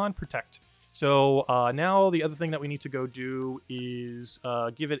Wind, Yawn, Protect. So now the other thing that we need to go do is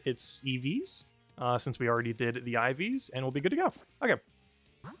give it its EVs, since we already did the IVs, and we'll be good to go. Okay.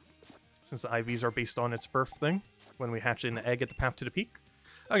 Since the IVs are based on its birth thing, when we hatch in the egg at the path to the peak.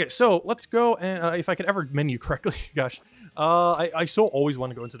 Okay, so let's go, and if I could ever menu correctly, gosh. I so always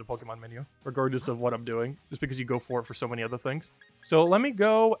want to go into the Pokemon menu, regardless of what I'm doing, just because you go for it for so many other things. So let me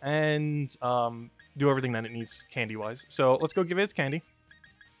go and do everything that it needs candy-wise. So let's go give it its candy.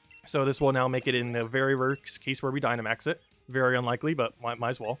 So this will now make it in the very rare case where we Dynamax it. Very unlikely, but might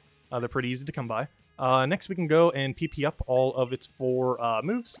as well. They're pretty easy to come by. Next, we can go and PP up all of its 4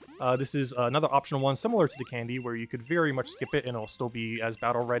 moves. This is another optional one similar to the candy, where you could very much skip it and it'll still be as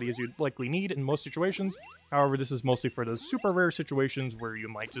battle ready as you'd likely need in most situations. However, this is mostly for those super rare situations where you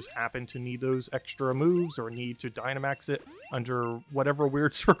might just happen to need those extra moves or need to Dynamax it under whatever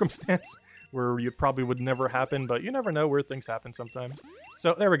weird circumstance where you probably would never happen, but you never know, weird things happen sometimes.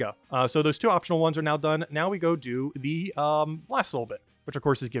 So there we go. So those 2 optional ones are now done. Now we go do the last little bit, which of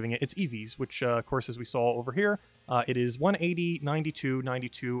course is giving it its EVs, which of course, as we saw over here, it is 180, 92,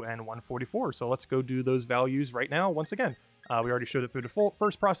 92, and 144. So let's go do those values right now once again. We already showed it through the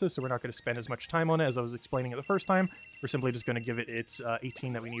first process, so we're not going to spend as much time on it as I was explaining it the first time. We're simply just going to give it its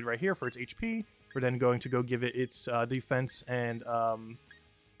 18 that we need right here for its HP. We're then going to go give it its defense and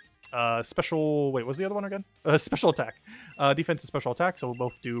special... Wait, what's the other one again? Special attack. Defense and special attack, so we'll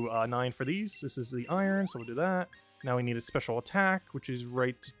both do 9 for these. This is the iron, so we'll do that. Now we need a special attack, which is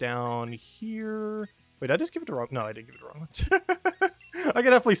right down here. Wait, did I just give it the wrong... No, I didn't give it the wrong one. I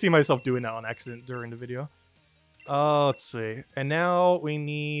can definitely see myself doing that on accident during the video. Let's see. And now we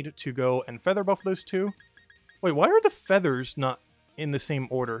need to go and feather buff those 2. Wait, why are the feathers not... in the same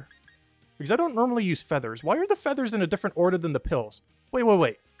order. Because I don't normally use feathers. Why are the feathers in a different order than the pills? Wait, wait,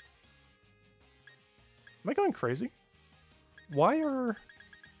 wait. Am I going crazy? Why are...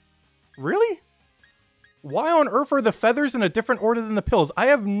 Really? Why on earth are the feathers in a different order than the pills? I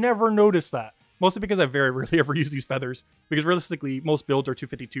have never noticed that. Mostly because I very rarely ever use these feathers. Because realistically, most builds are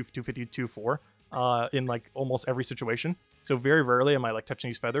 252, 252, 4 in like almost every situation. So very rarely am I like touching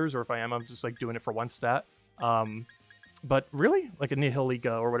these feathers, or if I am, I'm just like doing it for one stat. But really, like a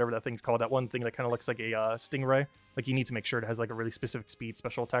Nihiliga or whatever that thing's called, that one thing that kind of looks like a Stingray. Like you need to make sure it has like a really specific speed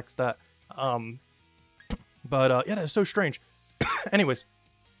special attack stat. Yeah, that's so strange. Anyways,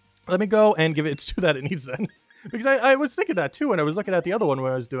 let me go and give it to that it needs then. Because I was thinking that too when I was looking at the other one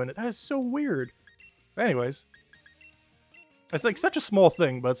when I was doing it. That is so weird. But anyways, it's like such a small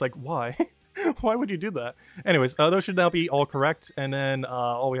thing, but it's like, why? Why would you do that? Anyways, those should now be all correct. And then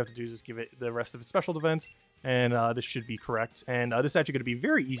all we have to do is just give it the rest of its special defense. And this should be correct. And this is actually going to be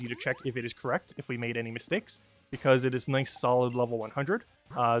very easy to check if it is correct, if we made any mistakes. Because it is nice, solid level 100.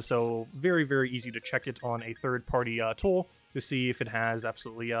 So very, very easy to check it on a third-party tool to see if it has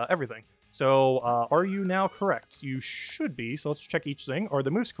absolutely everything. So are you now correct? You should be. So let's check each thing. Are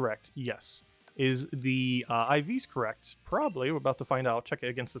the moves correct? Yes. Is the IVs correct? Probably. We're about to find out. Check it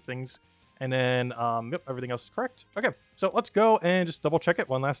against the things. And then, yep, everything else is correct. Okay, so let's go and just double check it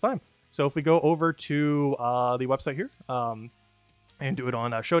one last time. So if we go over to the website here and do it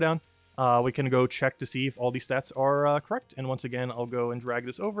on Showdown, we can go check to see if all these stats are correct. And once again, I'll go and drag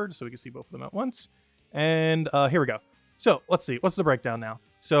this over so we can see both of them at once. And here we go. So let's see. What's the breakdown now?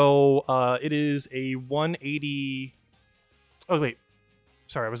 So it is a 180... Oh, wait.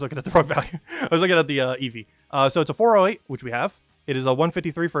 Sorry, I was looking at the wrong value. I was looking at the EV. So it's a 408, which we have. It is a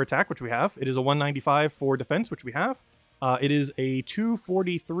 153 for attack, which we have. It is a 195 for defense, which we have. It is a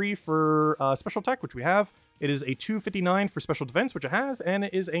 243 for special attack, which we have. It is a 259 for special defense, which it has. And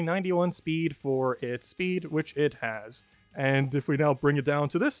it is a 91 speed for its speed, which it has. And if we now bring it down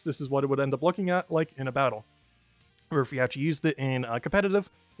to this is what it would end up looking at like in a battle. Or if we actually used it in competitive,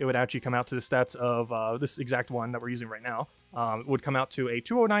 it would actually come out to the stats of this exact one that we're using right now. It would come out to a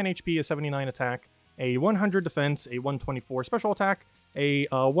 209 HP, a 79 attack, a 100 defense, a 124 special attack, a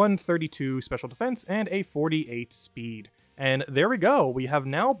 132 special defense, and a 48 speed. And there we go. We have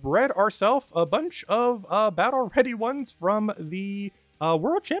now bred ourselves a bunch of battle-ready ones from the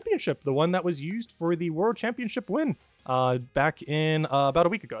World Championship, the one that was used for the World Championship win back in about a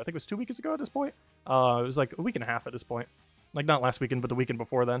week ago. I think it was 2 weeks ago at this point. It was like a week and a half at this point. Like, not last weekend, but the weekend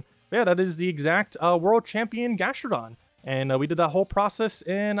before then. But yeah, that is the exact World Champion Gastrodon. And we did that whole process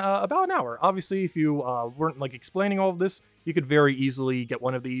in about an hour. Obviously, if you weren't like explaining all of this, you could very easily get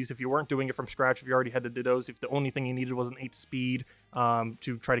one of these. If you weren't doing it from scratch, if you already had the Dittos, if the only thing you needed was an 8 speed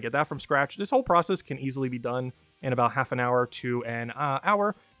to try to get that from scratch, this whole process can easily be done in about half an hour to an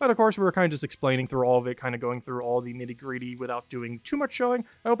hour. But of course, we were kind of just explaining through all of it, kind of going through all the nitty-gritty without doing too much showing.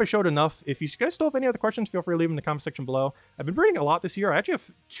 I hope I showed enough. If you guys still have any other questions, feel free to leave them in the comment section below. I've been breeding a lot this year. I actually have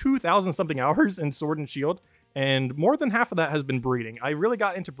 2,000 something hours in Sword and Shield. And more than half of that has been breeding. I really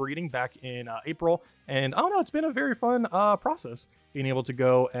got into breeding back in April, and I don't know, it's been a very fun process being able to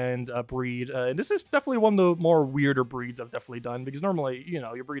go and breed. And this is definitely one of the more weirder breeds I've definitely done, because normally, you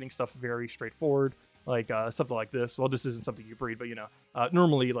know, you're breeding stuff very straightforward, like something like this. Well, this isn't something you breed, but you know,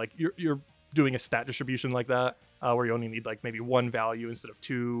 normally like you're doing a stat distribution like that, where you only need like maybe one value instead of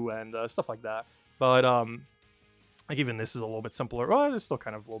two and stuff like that. But like even this is a little bit simpler. Well, it's still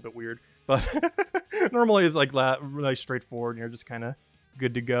kind of a little bit weird, but normally it's like that, really straightforward, and you're just kind of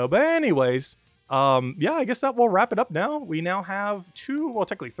good to go. But anyways, yeah, I guess that will wrap it up now. We now have two, well,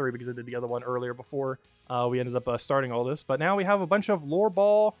 technically three, because I did the other one earlier before we ended up starting all this. But now we have a bunch of lore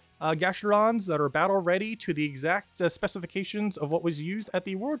ball Gastrodons that are battle ready to the exact specifications of what was used at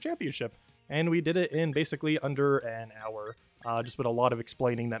the World Championship. And we did it in basically under an hour. Just with a lot of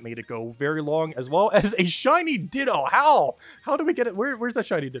explaining that made it go very long, as well as a shiny Ditto. How did we get it? Where's that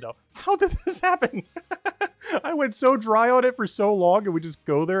shiny Ditto? How did this happen? I went so dry on it for so long, and we just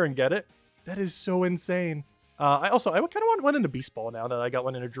go there and get it. That is so insane. I kind of want one in a Beast Ball now that I got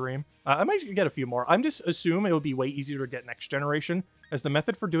one in a Dream. I might get a few more. I'm just assuming it would be way easier to get next generation, as the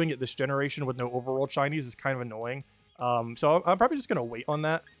method for doing it this generation with no overworld shinies is kind of annoying. So I'm probably just going to wait on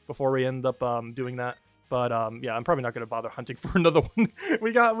that before we end up doing that. But yeah, I'm probably not going to bother hunting for another one.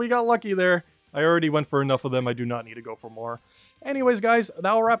 we got lucky there. I already went for enough of them. I do not need to go for more. Anyways, guys,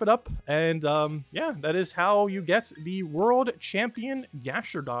 that'll wrap it up. And yeah, that is how you get the World Champion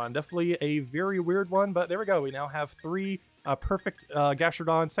Gastrodon. Definitely a very weird one, but there we go. We now have 3 perfect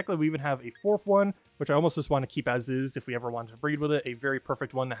Gastrodon. Secondly, we even have a fourth one, which I almost just want to keep as is if we ever wanted to breed with it. A very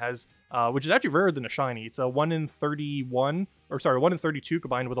perfect one that has, which is actually rarer than a shiny. It's a 1 in 31, or sorry, 1 in 32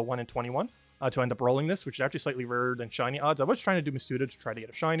 combined with a 1 in 21. To end up rolling this, which is actually slightly rarer than shiny odds. I was trying to do Masuda to try to get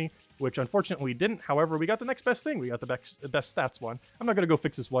a shiny, which unfortunately we didn't. However, we got the next best thing. We got the best stats one. I'm not going to go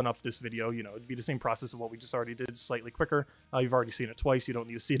fix this one up this video. You know, it'd be the same process of what we just already did, slightly quicker. You've already seen it twice. You don't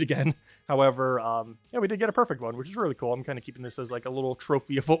need to see it again. However, yeah, we did get a perfect one, which is really cool. I'm kind of keeping this as like a little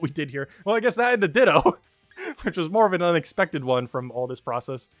trophy of what we did here. Well, I guess that and the Ditto, which was more of an unexpected one from all this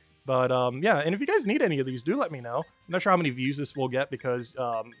process. But yeah, and if you guys need any of these, do let me know. I'm not sure how many views this will get because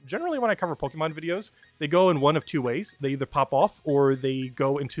generally when I cover Pokemon videos, they go in one of two ways. They either pop off or they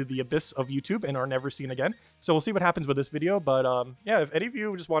go into the abyss of YouTube and are never seen again. So we'll see what happens with this video. But yeah, if any of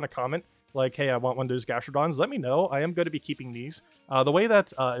you just want to comment, like, hey, I want one of those Gastrodons, let me know. I am going to be keeping these. The way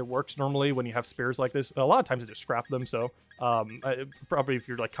that it works normally when you have spares like this, a lot of times I just scrap them. So probably if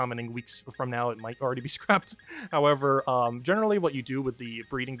you're like commenting weeks from now, it might already be scrapped. However, generally what you do with the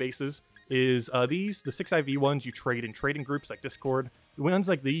breeding bases is the 6IV ones you trade in trading groups like Discord. The ones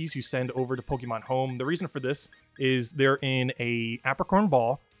like these you send over to Pokemon Home. The reason for this is they're in a apricorn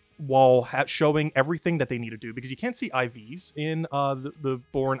ball while showing everything that they need to do, because you can't see IVs in the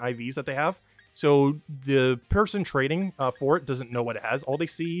born IVs that they have. So the person trading for it doesn't know what it has. All they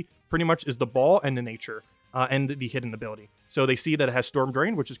see pretty much is the ball and the nature and the hidden ability. So they see that it has Storm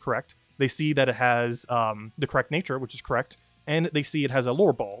Drain, which is correct. They see that it has the correct nature, which is correct. And they see it has a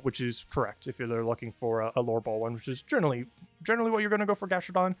lore ball, which is correct if they're looking for a lore ball one, which is generally what you're going to go for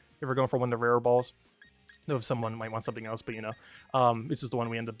Gastrodon if you're going for one of the rarer balls. Though if someone might want something else, but you know, it's just the one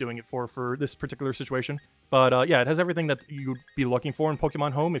we end up doing it for this particular situation. But yeah, it has everything that you'd be looking for in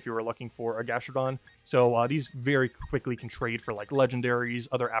Pokemon Home if you were looking for a Gastrodon. So these very quickly can trade for like legendaries,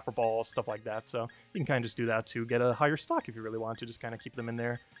 other Apple Balls, stuff like that. So you can kind of just do that to get a higher stock if you really want to, just kind of keep them in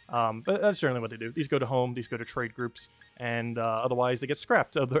there. But that's generally what they do. These go to Home, these go to trade groups, and otherwise they get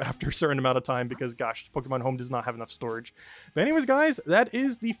scrapped after a certain amount of time because, gosh, Pokemon Home does not have enough storage. But anyways, guys, that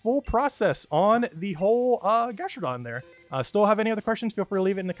is the full process on the whole Gastrodon there. Still have any other questions, feel free to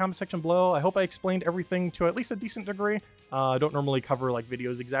leave it in the comment section below. I hope I explained everything to at least a decent degree. I don't normally cover like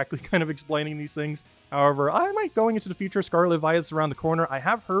videos exactly kind of explaining these things. However, I might, going into the future, Scarlet and Violet's around the corner. I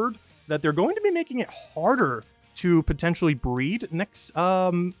have heard that they're going to be making it harder to potentially breed next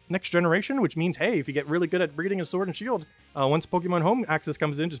generation, which means, hey, if you get really good at breeding in Sword and Shield, once Pokemon Home access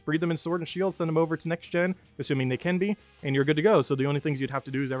comes in, just breed them in Sword and Shield, send them over to next gen, assuming they can be, and you're good to go. So the only things you'd have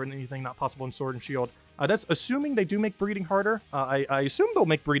to do is anything not possible in Sword and Shield. That's assuming they do make breeding harder. I assume they'll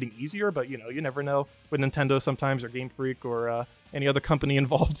make breeding easier, but you know, you never know with Nintendo sometimes, or Game Freak, or any other company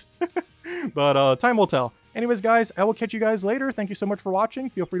involved. But time will tell. Anyways, guys, I will catch you guys later. Thank you so much for watching.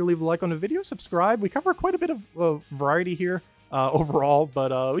 Feel free to leave a like on the video, subscribe. We cover quite a bit of variety here overall,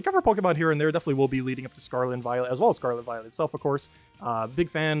 but we cover Pokemon here and there. Definitely will be leading up to Scarlet and Violet, as well as Scarlet and Violet itself, of course. Big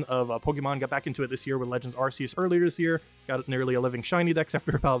fan of Pokemon. Got back into it this year with Legends Arceus earlier this year. Got nearly a living shiny dex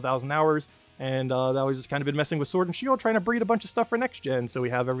after about 1,000 hours. And that was just kind of been messing with Sword and Shield, trying to breed a bunch of stuff for next gen, so we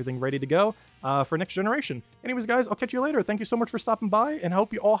have everything ready to go for next generation. Anyways, guys, I'll catch you later. Thank you so much for stopping by, and I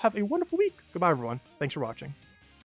hope you all have a wonderful week. Goodbye, everyone. Thanks for watching.